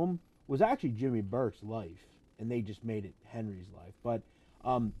the film was actually Jimmy Burke's life, and they just made it Henry's life. But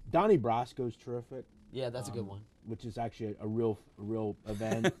Donnie Brasco's terrific. Yeah, that's a good one. Which is actually a real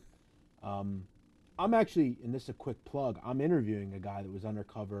event. I'm actually, and this is a quick plug, I'm interviewing a guy that was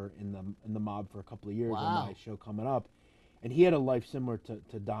undercover in the mob for a couple of years on my show coming up. And he had a life similar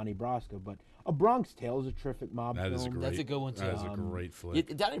to Donnie Brasco, but A Bronx Tale is a terrific mob film. That's a good one too. That is a great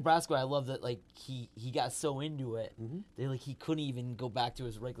flick. Donnie Brasco, I love that. Like he got so into it, that he couldn't even go back to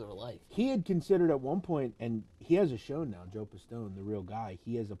his regular life. He had considered at one point, and he has a show now, Joe Pistone, the real guy.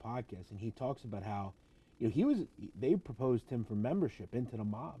 He has a podcast, and he talks about how, they proposed him for membership into the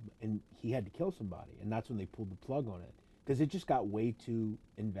mob, and he had to kill somebody, and that's when they pulled the plug on it because it just got way too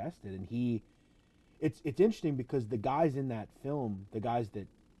invested, and he. It's interesting because the guys in that film, the guys that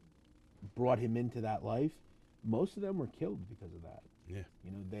brought him into that life, most of them were killed because of that. Yeah.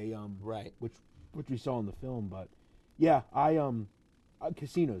 They right. Which we saw in the film, but yeah,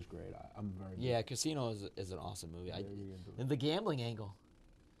 Casino's great. I'm very Yeah, Casino is an awesome movie. And the gambling angle.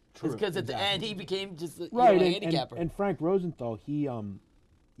 True. Because at the end he became just a handicapper. And Frank Rosenthal, he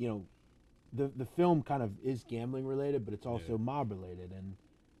the film kind of is gambling related, but it's also mob related, and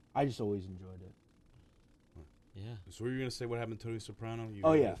I just always enjoyed it. Yeah. So were you going to say what happened to Tony Soprano? You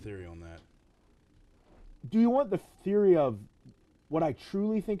yeah. A theory on that. Do you want the theory of what I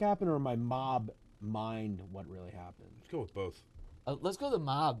truly think happened, or my mob mind what really happened? Let's go with both. Let's go to the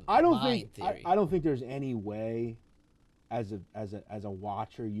mob. I don't mind think theory. I don't think there's any way, as a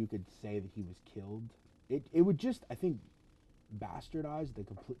watcher, you could say that he was killed. It would just, I think, bastardize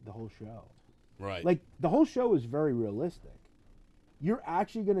the whole show. Right. Like the whole show is very realistic. You're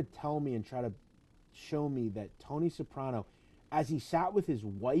actually going to tell me and try to show me that Tony Soprano, as he sat with his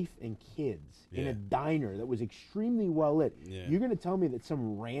wife and kids in a diner that was extremely well lit, you're going to tell me that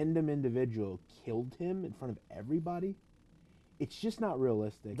some random individual killed him in front of everybody? It's just not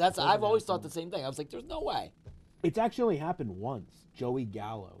realistic. I've always thought the same thing. I was like, there's no way. It's actually only happened once. Joey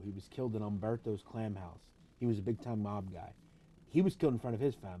Gallo, he was killed in Umberto's Clam House. He was a big-time mob guy. He was killed in front of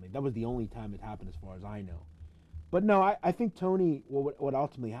his family. That was the only time it happened as far as I know. But no, I think Tony, what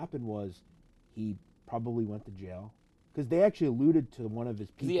ultimately happened was he probably went to jail because they actually alluded to one of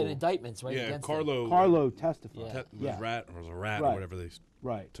his people. He had indictments, right? Yeah, against Carlo testified. Yeah. Was a rat, Right. or whatever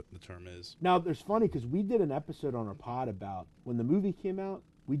the term is. Now, there's funny because we did an episode on our pod about when the movie came out.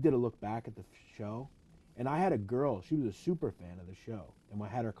 We did a look back at the show, and I had a girl. She was a super fan of the show, and I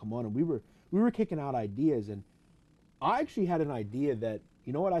had her come on, and we were kicking out ideas, and I actually had an idea that,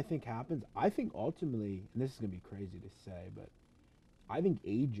 you know what I think happens? I think ultimately, and this is going to be crazy to say, but I think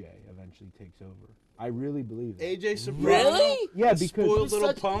AJ eventually takes over. I really believe that. AJ Soprano? Really? Yeah, The because spoiled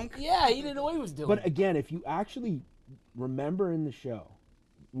little punk? Yeah, he didn't know what he was doing. But again, if you actually remember in the show,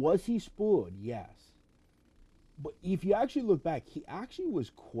 was he spoiled? Yes. But if you actually look back, he actually was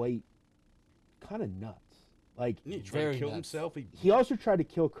quite kind of nuts. Like He tried to kill himself. he also tried to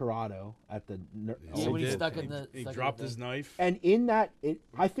kill Corrado at the. when he did. stuck in the. He stuck in dropped the his knife. And in that,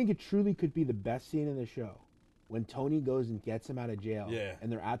 I think it truly could be the best scene in the show when Tony goes and gets him out of jail. Yeah.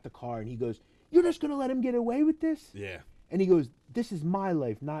 And they're at the car, and he goes, "You're just gonna let him get away with this?" Yeah. And he goes, "This is my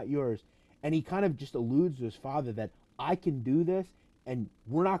life, not yours." And he kind of just alludes to his father that I can do this, and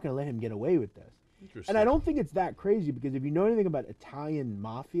we're not gonna let him get away with this. Interesting. And I don't think it's that crazy because if you know anything about Italian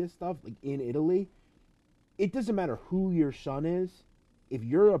mafia stuff, like in Italy, it doesn't matter who your son is. If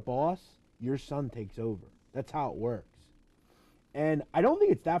you're a boss, your son takes over. That's how it works. And I don't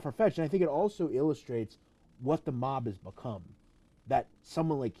think it's that far-fetched. And I think it also illustrates what the mob has become, that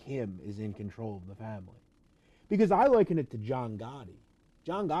someone like him is in control of the family. Because I liken it to John Gotti.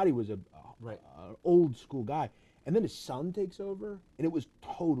 John Gotti was an old school guy. And then his son takes over, and it was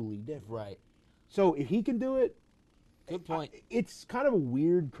totally different. Right. So if he can do it, Good point. it's kind of a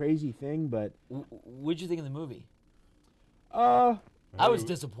weird, crazy thing, but What'd you think of the movie? uh, I was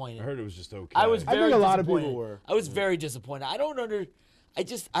disappointed. I heard it was just okay. I was I very think a lot of disappointed. people were. I was very disappointed. I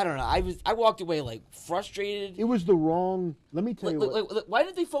don't know. I walked away like frustrated. It was the wrong. Let me tell you what. Why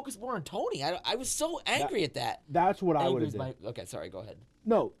didn't they focus more on Tony? I was so angry at that. That's what I would have done. Okay, sorry. Go ahead.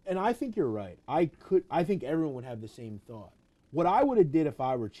 No, and I think you're right. I think everyone would have the same thought. What I would have did if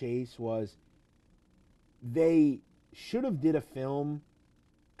I were Chase was they should have did a film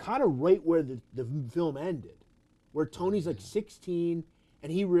kind of right where the film ended, where Tony's like 16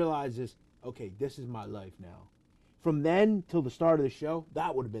 and he realizes, okay, this is my life now. From then till the start of the show,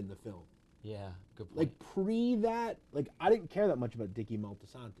 that would have been the film. Yeah, good point. Like pre that, like I didn't care that much about Dickie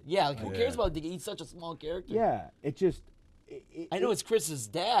Moltisanti. Yeah, like who cares about Dickie? He's such a small character. Yeah, it just. I know it's Chris's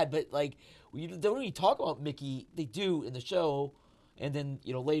dad, but like you don't really talk about Mickey. They do in the show, and then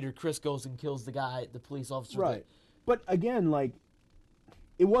later Chris goes and kills the guy, the police officer. Right, but again, like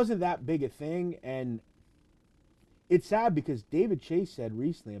it wasn't that big a thing, and it's sad because David Chase said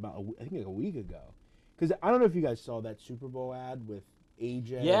recently I think like a week ago, because I don't know if you guys saw that Super Bowl ad with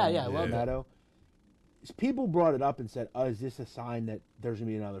AJ. Yeah, and I love that. Nadu. People brought it up and said, "Oh, is this a sign that there's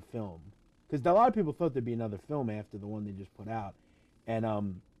gonna be another film?" Because a lot of people thought there'd be another film after the one they just put out, and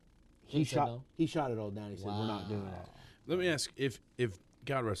he shot it all down. He said, "We're not doing that." Let me ask if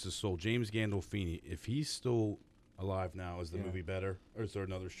God rest his soul, James Gandolfini, if he's still alive now, is the movie better, or is there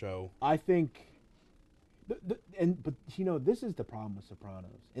another show? I think, but this is the problem with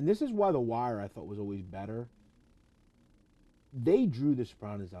Sopranos, and this is why The Wire I thought was always better. They drew The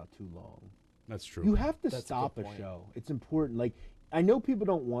Sopranos out too long. That's true. You have to stop a show. It's important. Like I know people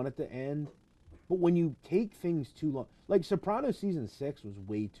don't want it to end. But when you take things too long, like Sopranos season 6 was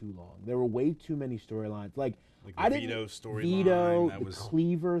way too long. There were way too many storylines. Like the Vito storyline. Vito, the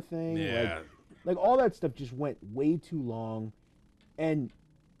Cleaver thing. Yeah. Like all that stuff just went way too long. And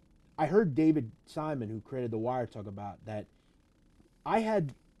I heard David Simon, who created The Wire, talk about that. I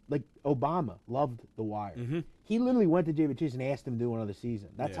had, like, Obama loved The Wire. Mm-hmm. He literally went to David Chase and asked him to do another season.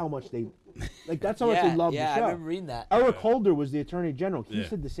 That's how much they, that's how much they loved the show. Yeah, I remember reading that. Eric Holder was the Attorney General. He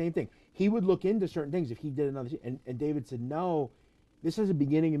said the same thing. He would look into certain things if he did another season. And David said, no, this has a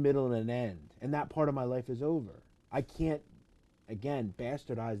beginning, a middle, and an end. And that part of my life is over. I can't, again,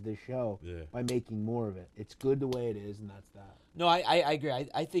 bastardize this show by making more of it. It's good the way it is, and that's that. No, I agree.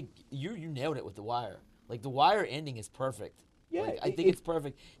 I think you nailed it with The Wire. Like, The Wire ending is perfect. Yeah, like, I think it's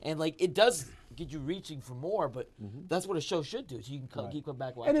perfect. And, like, it does get you reaching for more, but that's what a show should do. So you can keep coming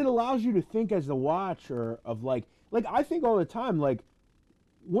back watching. And it allows you to think as the watcher of, like I think all the time, like,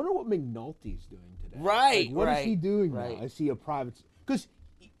 wonder what McNulty's doing today. Right, like, what is he doing right. now? I see a private... Because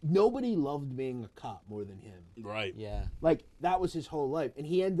nobody loved being a cop more than him. Right. Yeah. Like, that was his whole life. And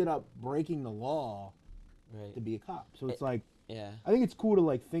he ended up breaking the law to be a cop. So it's like... Yeah. I think it's cool to,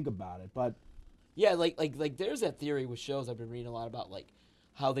 like, think about it, but... Yeah, like there's that theory with shows I've been reading a lot about, like,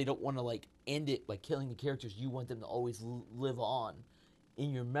 how they don't want to, like, end it by killing the characters. You want them to always live on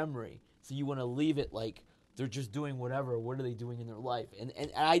in your memory. So you want to leave it, like... They're just doing whatever. What are they doing in their life? And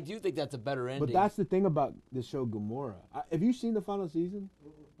I do think that's a better ending. But that's the thing about the show Gomorrah. Have you seen the final season?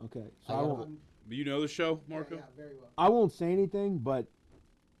 Okay. So I won't. You know the show, Marco? Yeah, very well. I won't say anything, but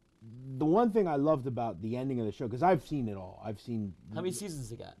the one thing I loved about the ending of the show, because I've seen it all. I've seen... How many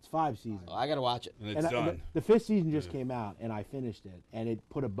seasons it got? It's 5 seasons. Oh, I got to watch it. And it's done. The 5th season just came out, and I finished it, and it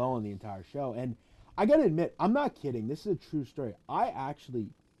put a bow on the entire show. And I got to admit, I'm not kidding. This is a true story.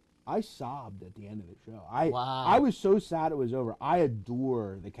 I sobbed at the end of the show. I was so sad it was over. I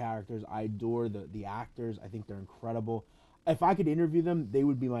adore the characters. I adore the actors. I think they're incredible. If I could interview them, they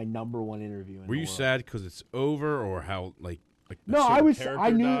would be my number one interview. Were you sad because it's over, or how like no? I was.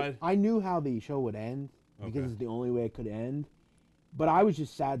 Died? I knew how the show would end because it's the only way it could end. But I was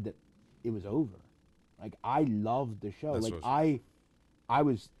just sad that it was over. Like I loved the show. That's like I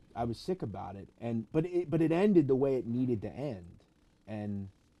was sick about it, but it ended the way it needed to end, and.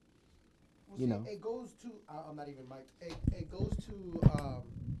 Well, see, it goes to I'm not even Mike. It goes to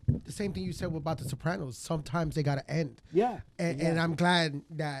the same thing you said about The Sopranos. Sometimes they gotta end. Yeah. And I'm glad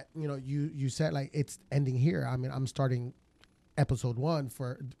that you said like it's ending here. I mean, I'm starting episode 1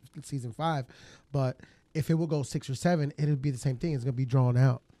 for season 5, but if it will go 6 or 7, it'll be the same thing. It's gonna be drawn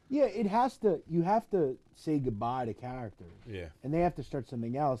out. Yeah, it has to. You have to say goodbye to characters. Yeah. And they have to start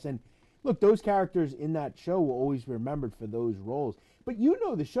something else. And look, those characters in that show will always be remembered for those roles. But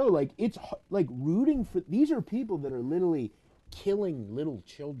the show, like, it's like rooting for... These are people that are literally killing little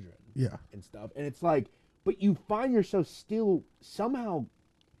children. Yeah. And stuff. And it's like... But you find yourself still somehow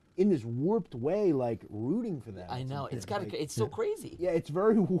in this warped way, like, rooting for them. I know. It's kind of... It's so crazy. Yeah, it's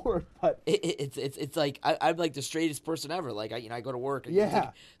very warped, but... It's like... I'm like the straightest person ever. Like, I go to work. And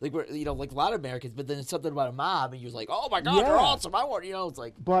like we're, like a lot of Americans, but then it's something about a mob, and you're like, oh, my God, they're awesome. I want... it's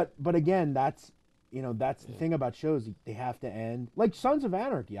like... But again, that's... that's the thing about shows. They have to end. Like Sons of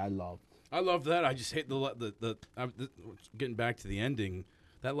Anarchy, I loved. I love that. I just hate getting back to the ending.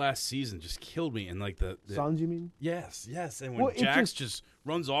 That last season just killed me. And like the Sons, you mean? Yes. And when Jax just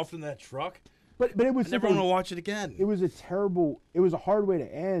runs off in that truck, but it was. I never want to watch it again. It was a hard way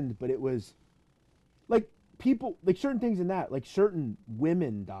to end, but it was like people, like certain things in that, like certain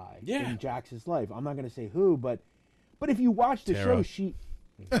women die in Jax's life. I'm not going to say who, but if you watch the show, she.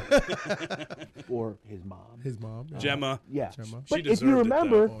 Or his mom. Gemma. Yeah. Gemma. But if you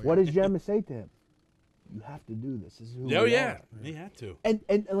remember, what does Gemma say to him? You have to do this. This is who we are. He had to.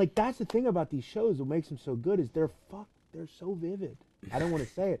 And like that's the thing about these shows that makes them so good is they're so vivid. I don't want to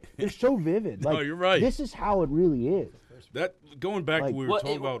say it. They're so vivid. Like, no, you're right. This is how it really is. That going back to what we were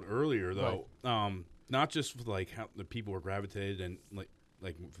talking about earlier, though, not just with like how the people were gravitated and like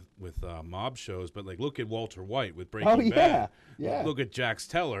with mob shows, but like look at Walter White with Breaking Bad. Yeah. Look at Jax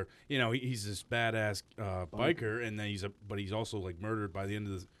Teller. He's this badass biker, and then he's also like murdered by the end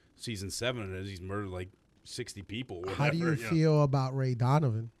of season 7. And he's murdered like 60 people. How do you feel about Ray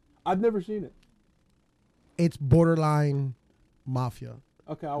Donovan? I've never seen it. It's borderline mafia.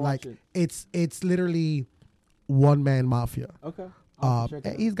 Okay, I'll watch it. It's literally one man mafia. Okay.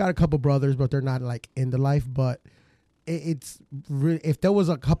 He's got a couple brothers, but they're not like in the life. But it's really, if there was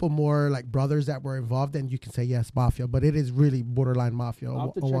a couple more like brothers that were involved, then you can say yes, mafia. But it is really borderline mafia. I'll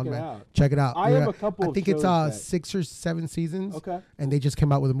have to check it out. Check it out. I have a couple. I think it's 6 or 7 seasons. Okay. And they just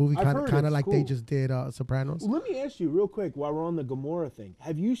came out with a movie, kind of like cool. they just did Sopranos. Let me ask you real quick while we're on the Gomorrah thing.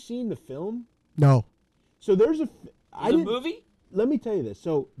 Have you seen the film? No. So there's a movie. Let me tell you this.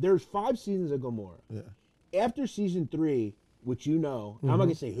 So there's 5 seasons of Gomorrah. Yeah. After season 3, which I'm not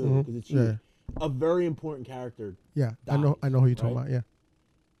gonna say who because it's you. Yeah. A very important character. Yeah, dies, I know who you're talking about. Yeah.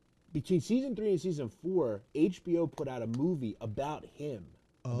 Between season 3 and season 4, HBO put out a movie about him,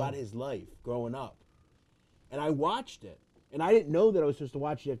 about his life growing up, and I watched it. And I didn't know that I was supposed to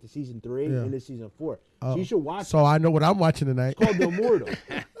watch it after season 3 and this season 4. So you should watch it. So I know what I'm watching tonight. It's called The Immortal.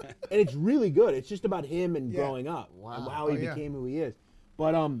 And it's really good. It's just about him and growing up and how he became who he is.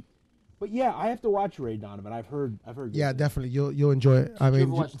 But yeah, I have to watch Ray Donovan. I've heard. Yeah, definitely. You'll enjoy it. Did you ever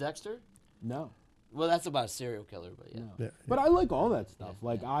watch Dexter? No. Well, that's about a serial killer, but yeah. No. But I like all that stuff.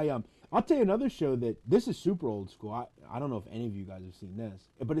 I'll tell you another show that this is super old school. I don't know if any of you guys have seen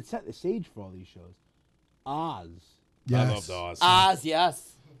this, but it set the stage for all these shows. Oz. Yes. I loved Oz. Oz,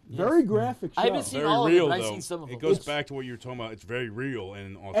 yes. Very graphic show. I haven't seen very all real, of it, but though. I've seen some of them. It goes back to what you were talking about. It's very real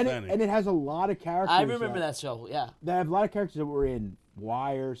and authentic. And it has a lot of characters. I remember that show, yeah. They have a lot of characters that were in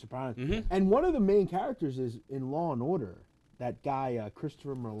Wire, Sopranos. Mm-hmm. And one of the main characters is in Law and Order. That guy,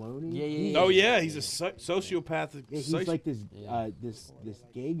 Christopher Maloney. He's a sociopathic. He's like this this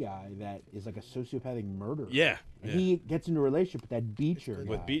gay guy that is like a sociopathic murderer. Yeah. And he gets into a relationship with that Beecher guy.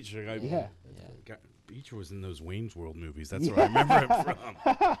 With Beecher. Yeah. Beecher was in those Wayne's World movies. That's where I remember him from.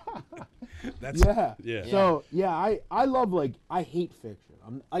 Yeah. So I love I hate fiction.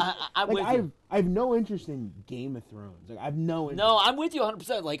 I have no interest in Game of Thrones. Like I have no interest. No, I'm with you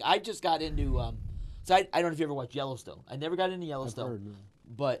 100%. Like I just got into so I don't know if you ever watched Yellowstone. I never got into Yellowstone.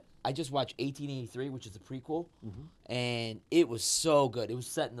 But I just watched 1883, which is a prequel, and it was so good. It was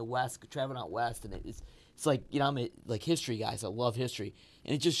set in the West, traveling out west, and it's like, I'm a history guy, so I love history,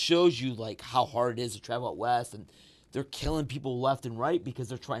 and it just shows you how hard it is to travel out west, and they're killing people left and right because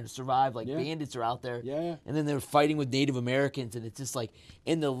they're trying to survive. Bandits are out there, and then they're fighting with Native Americans, and it's just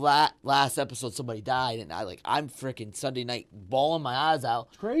in the last episode somebody died, and I'm freaking Sunday night bawling my eyes out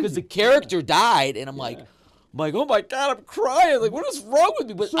because the character died, and I'm like, oh my God, I'm crying. What is wrong with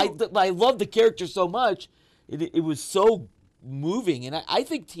me? But I love the character so much. It was so moving, and I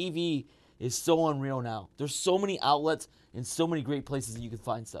think TV is so unreal now. There's so many outlets and so many great places that you can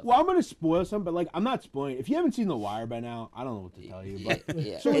find stuff. Well, I'm going to spoil some, but I'm not spoiling. If you haven't seen The Wire by now, I don't know what to tell you. But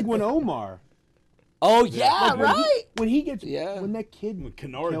so when Omar. Oh yeah, right. When he gets when that kid when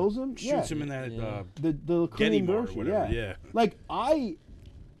Kennard kills him, shoots him in that the Getty Mar or grocery, whatever.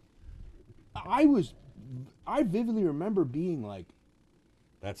 I vividly remember being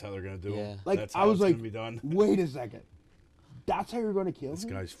that's how they're gonna do it. That's how I was it's gonna be done. Wait a second. That's how you're going to kill him? This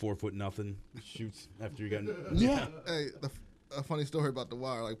guy's 4'0", shoots after you got. Yeah. Hey, a funny story about The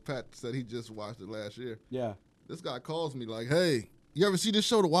Wire. Pat said he just watched it last year. Yeah. This guy calls me hey, you ever see this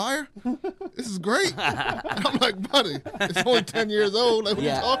show, The Wire? This is great. I'm like, buddy, it's only 10 years old. What are you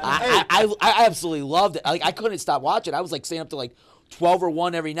talking about? I absolutely loved it. I couldn't stop watching. I was staying up to 12 or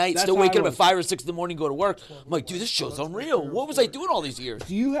 1 every night, still waking up at 5 or 6 in the morning to go to work. I'm like, dude, this show's unreal. What was I doing all these years?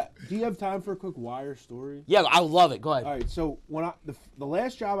 Do you have time for a quick Wire story? Yeah, I love it. Go ahead. All right, so when the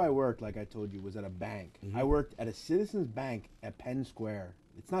last job I worked, like I told you, was at a bank. I worked at a Citizens Bank at Penn Square.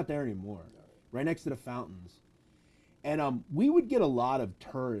 It's not there anymore. right next to the fountains. And we would get a lot of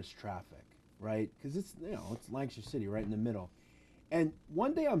tourist traffic, right? Because it's it's Lancaster City, right in the middle. And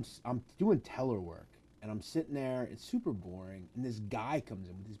one day I'm doing teller work, and I'm sitting there. It's super boring, and this guy comes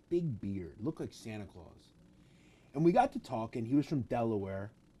in with this big beard, looked like Santa Claus. And we got to talking. He was from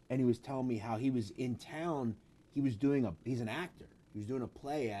Delaware, and he was telling me how he was in town. He's an actor. He was doing a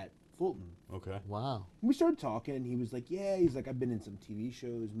play at Fulton. Okay. Wow. And we started talking, and he was like, yeah. He's like, I've been in some TV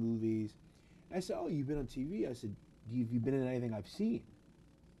shows, movies. And I said, oh, you've been on TV? I said, have you been in anything I've seen?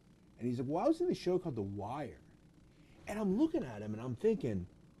 And he's like, well, I was in a show called The Wire. And I'm looking at him, and I'm thinking,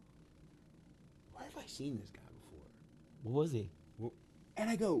 where have I seen this guy before? What was he? And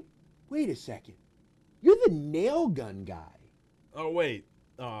I go, wait a second. You're the nail gun guy. Oh wait.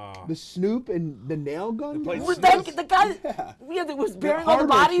 The Snoop and the nail gun guy? played Was that the guy? Yeah. That was burying all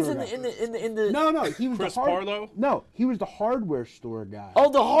the hardware bodies store in the. No, he was Chris the Parlow? No, he was the hardware store guy.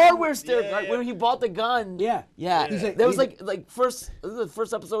 Oh, the hardware store, Yeah, right, yeah. when he bought the gun. Yeah. Yeah. He's like- that was he's- like the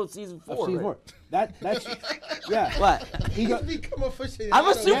first episode of season 4. Of season right? 4. That's yeah. What? He go, become officially. I'm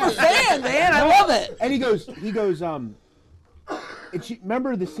a super fan, man. I love it. and he goes, and she,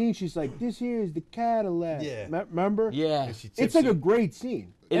 remember the scene? She's like, "This here is the Cadillac." Yeah. Remember? Yeah. And she tips It's like a him. great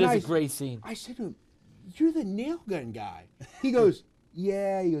scene. It And is I- a great scene. I said to him, "You're the nail gun guy." He goes,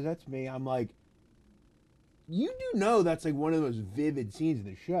 "Yeah." He goes, "That's me." I'm like, "You do know that's like one of the most vivid scenes in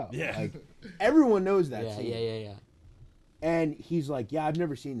the show." Yeah. Like everyone knows that Yeah, scene. yeah. And he's like, "Yeah, I've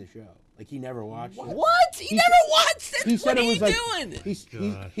never seen the show. Like he never watched it." What? He never watched it. He said What it are was you like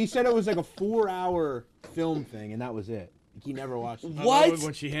doing? he said it was like a 4-hour film thing, and that was it. Like, he never watched it. I What? love it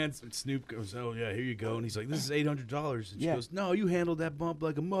when she hands Snoop goes, oh yeah, here you go, and he's like, this is $800, and she Yeah. goes, no, you handled that bump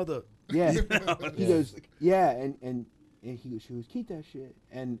like a mother. Yeah. He goes, yeah, and he goes, keep that shit.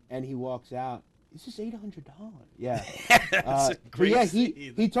 And he walks out. It's just $800. Yeah. That's a But great yeah,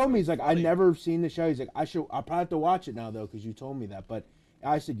 scene. he told me, he's like, I Funny. never seen the show. He's like, I'll probably have to watch it now though, because you told me that. But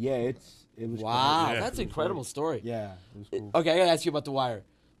I said, yeah, it was Wow, cool. Yeah. that's an incredible story. Yeah, it was cool. Okay, I gotta ask you about The Wire.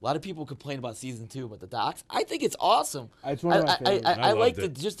 A lot of people complain about season 2, but the docs, I think it's awesome. It's one of my favorites. I like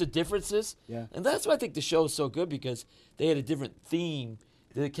loved it. just the differences. Yeah. And that's why I think the show is so good, because they had a different theme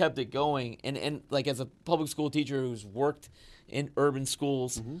that kept it going. And like as a public school teacher who's worked in urban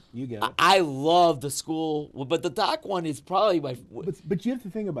schools, You get it. I love the school. But the doc one is probably my. But you have to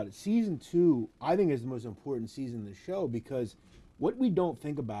think about it. Season 2, I think, is the most important season of the show, because what we don't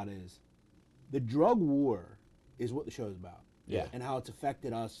think about is the drug war is what the show is about. Yeah. And how it's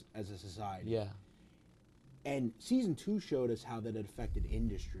affected us as a society. Yeah. And season 2 showed us how that it affected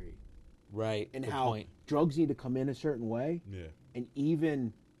industry, Right. and Good how point. drugs need to come in a certain way, Yeah. and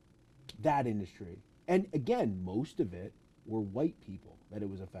even that industry. And again, most of it were white people that it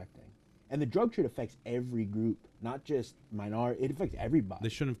was affecting. And the drug trade affects every group, not just minority. It affects everybody. They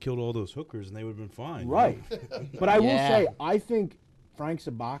shouldn't have killed all those hookers, and they would have been fine. Right. But I will Yeah. say, I think Frank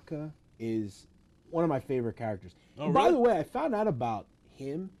Sabaka is one of my favorite characters. Oh, And by really? the way, I found out about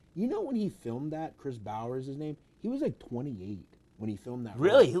him. You know when he filmed that, Chris Bauer is his name? He was like 28 when he filmed that.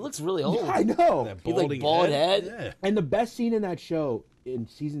 Really? He role. looks really old. Yeah, I know. That He, like, balding bald head? Yeah. And the best scene in that show in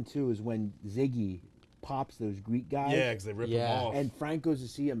season 2 is when Ziggy pops those Greek guys. Yeah, because they rip Yeah. them off. And Frank goes to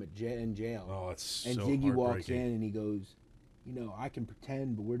see him in jail. oh, it's And so Ziggy walks heartbreaking. in and he goes, you know, I can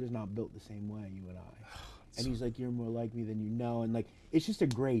pretend, but we're just not built the same way, you and I. And he's like, you're more like me than you know. And like, it's just a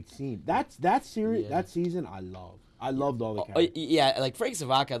great scene. That series, Yeah. that season, I love. I loved all the Oh, characters. yeah, like Frank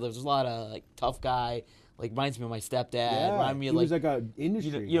Savaka, there's a lot of like tough guy, like reminds me of my stepdad. Yeah, Remind me he of was like like a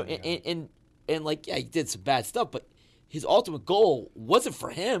industry. you know, guy. and like yeah, he did some bad stuff, but his ultimate goal wasn't for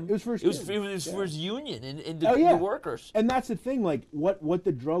him. It was for his it was, kids. it was Yeah. for his union and Oh, yeah. the workers. And that's the thing, like what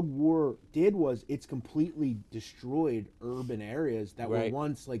the drug war did was it's completely destroyed urban areas that Right. were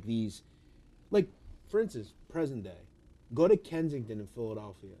once like these, like for instance, present day. Go to Kensington in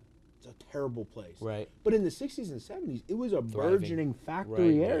Philadelphia. It's a terrible place. Right. But in the 60s and 70s, it was a Thriving. burgeoning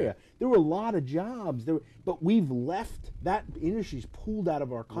factory Right, area. There were a lot of jobs. But we've left that industry's pulled out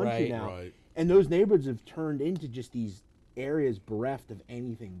of our country Right. now. Right. And those neighborhoods have turned into just these areas bereft of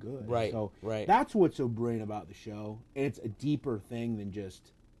anything good. Right, So right. that's what's so brilliant about the show. And it's a deeper thing than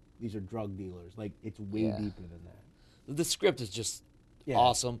just these are drug dealers. Like it's way Yeah. deeper than that. The script is just Yeah.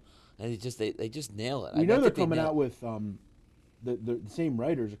 awesome, and they just nail it. You know I they're think they coming nail out it. with the same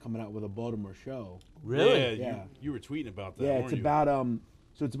writers are coming out with a Baltimore show. Really? Yeah, Yeah. You were tweeting about that. Yeah, weren't it's you? about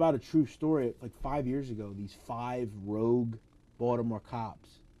so it's about a true story. Like 5 years ago, these 5 rogue Baltimore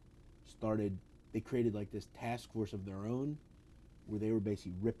cops started. They created like this task force of their own, where they were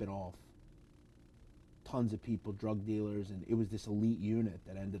basically ripping off tons of people, drug dealers, and it was this elite unit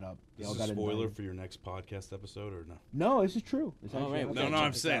that ended up. They Is all this got a spoiler indicted. for your next podcast episode or no? No, this is true. It's Oh, actually right, happened. we No, gotta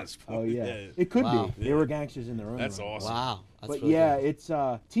I'm check saying. this It's Oh yeah. yeah. It could Wow. be. They were gangsters in their own That's right. awesome. Wow. That's But really yeah, good. it's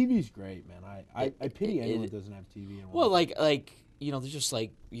TV's great, man. I pity it- anyone it- that doesn't have TV. And Well, watch like there's just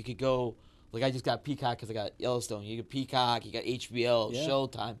like you could go. Like I just got Peacock because I got Yellowstone. You get Peacock, you got HBO, Yeah.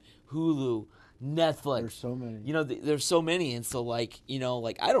 Showtime, Hulu, Netflix. There's so many. There's so many, and so like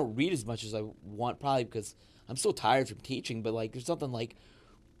I don't read as much as I want, probably because I'm so tired from teaching. But like, there's something like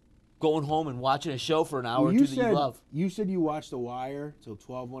going home and watching a show for an hour or two that you love. You said you watched The Wire till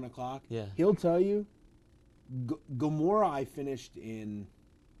 12, 1 o'clock. Yeah. He'll tell you, Gomorrah I finished in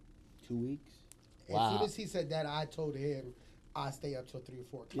 2 weeks. Wow. As soon as he said that, I told him I stay up till 3 or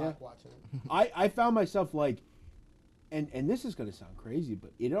 4 o'clock watching it. I found myself like, and this is gonna sound crazy,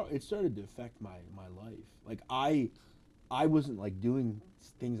 but it started to affect my life. Like I wasn't like doing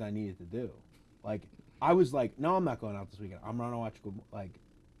things I needed to do. Like I was like, no, I'm not going out this weekend. I'm gonna watch like,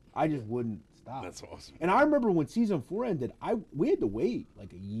 I just wouldn't stop. That's awesome. And I remember when season 4 ended, we had to wait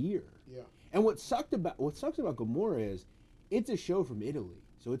like a year. Yeah. And what sucks about Gomorrah is, it's a show from Italy,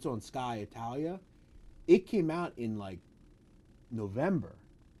 so it's on Sky Italia. It came out in like November,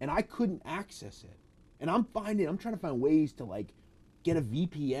 and I couldn't access it. And I'm trying to find ways to like get a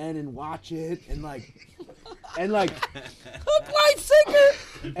VPN and watch it, and like Hook, line,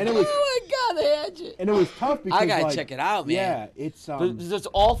 sinker. and it was Oh my God, they had you. and it was tough because I gotta like, check it out, man. Yeah, it's There's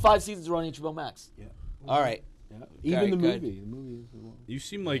all 5 seasons are on HBO Max. yeah, All right. yeah. Even the good. movie is the one. You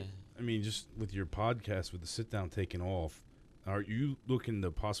seem like, I mean, just with your podcast, with the sit down taking off, are you looking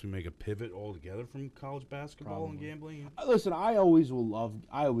to possibly make a pivot altogether from college basketball and Probably. gambling? Listen, I always love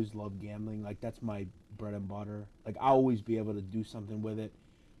gambling. Like that's my bread and butter. Like I always be able to do something with it.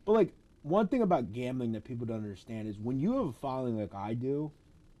 But like one thing about gambling that people don't understand is when you have a following like I do,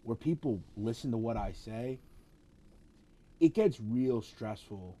 where people listen to what I say, it gets real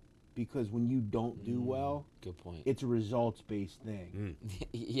stressful because when you don't do well, Good point. it's a results based thing.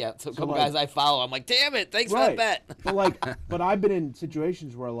 Yeah, so a So, couple like- guys I follow, I'm like, damn it, thanks for Right. that bet. But like, but I've been in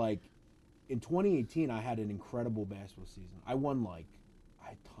situations where like, in 2018, I had an incredible basketball season. I won like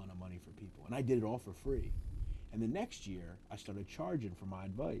a ton of money for people, and I did it all for free. And the next year, I started charging for my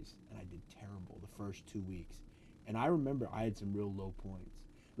advice, and I did terrible the first 2 weeks. And I remember I had some real low points.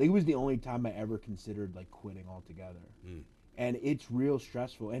 Like it was the only time I ever considered like quitting altogether. And it's real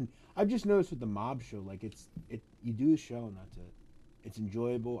stressful. And I've just noticed with the mob show, like you do the show and that's it. It's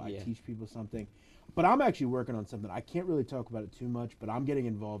enjoyable. Yeah. I teach people something. But I'm actually working on something. I can't really talk about it too much, but I'm getting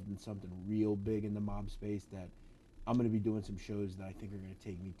involved in something real big in the mob space that I'm going to be doing some shows that I think are going to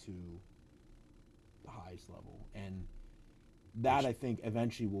take me to the highest level. And that I think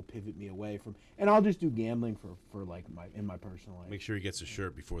eventually will pivot me away from, and I'll just do gambling for like in my personal life. Make sure he gets a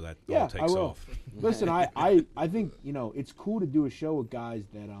shirt before that Yeah, all I takes will. off. Listen, I think it's cool to do a show with guys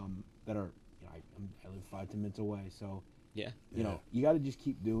that are I live 5-10 minutes away, so Yeah. you know you got to just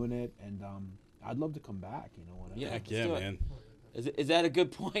keep doing it, and I'd love to come back. Whenever. Yeah. Heck let's yeah, do it. man. Is that a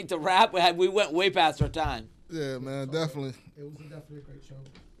good point to wrap? We went way past our time. Yeah, man, definitely. It was definitely a great show.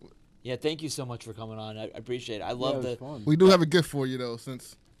 Yeah, thank you so much for coming on. I appreciate it. I Yeah, love it was the. fun. We do have a gift for you though,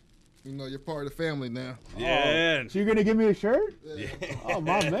 since you're part of the family now. Yeah. So you're gonna give me a shirt? Yeah. Oh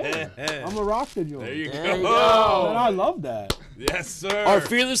my man, I'm a rock the joint. There you There you go. go. Man, I love that. Yes, sir. Our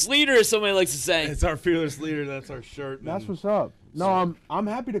fearless leader, as somebody likes to say. It's our fearless leader. That's our shirt. That's and, what's up. No, I'm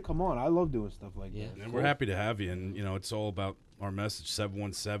happy to come on. I love doing stuff like Yeah. that. and we're happy to have you. And it's all about our message.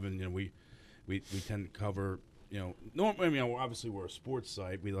 717. We tend to cover. Normally, obviously we're a sports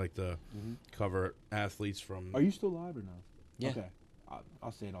site. We like to cover athletes from. Are you still live or no? Yeah. Okay.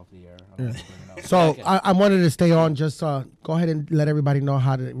 I'll say it off the air. I don't have to bring it up. So Okay. I wanted to stay on. Just go ahead and let everybody know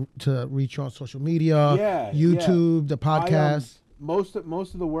how to reach you on social media, Yeah, YouTube, the podcast. Most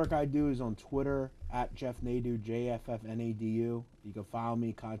of the work I do is on Twitter at Jeff Nadu, JFFNADU. You can follow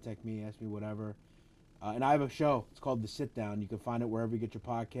me, contact me, ask me whatever. And I have a show. It's called The Sit Down. You can find it wherever you get your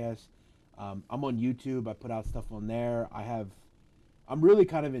podcasts. I'm on YouTube. I put out stuff on there. I'm really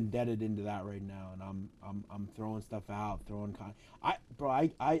kind of indebted into that right now, and I'm throwing stuff out,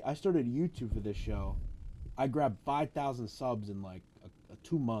 I started YouTube for this show. I grabbed 5,000 subs in like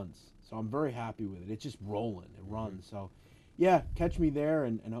 2 months, so I'm very happy with it. It's just rolling. It runs. So, yeah, catch me there,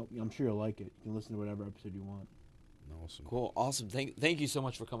 and I'm sure you'll like it. You can listen to whatever episode you want. Awesome. Cool, awesome. Thank you so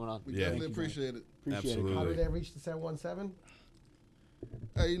much for coming on. We Yeah. definitely Thank you, appreciate it. Appreciate Absolutely. How did they reach the 717?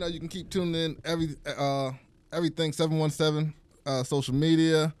 Hey, you can keep tuning in everything 717 social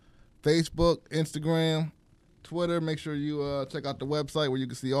media, Facebook, Instagram, Twitter. Make sure you check out the website where you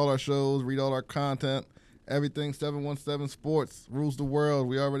can see all our shows, read all our content. Everything 717 Sports rules the world.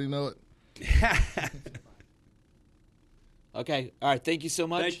 We already know it. Okay. All right. Thank you so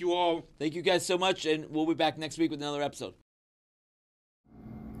much. Thank you all. Thank you guys so much, and we'll be back next week with another episode.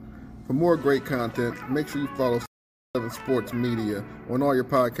 For more great content, make sure you follow 7 Sports Media on all your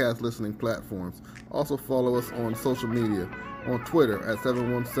podcast listening platforms. Also follow us on social media, on Twitter at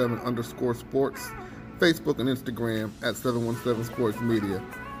 717_sports, Facebook and Instagram at 717 Sports Media.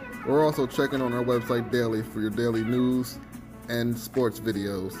 We're also checking on our website daily for your daily news and sports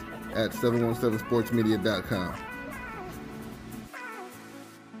videos at 717sportsmedia.com.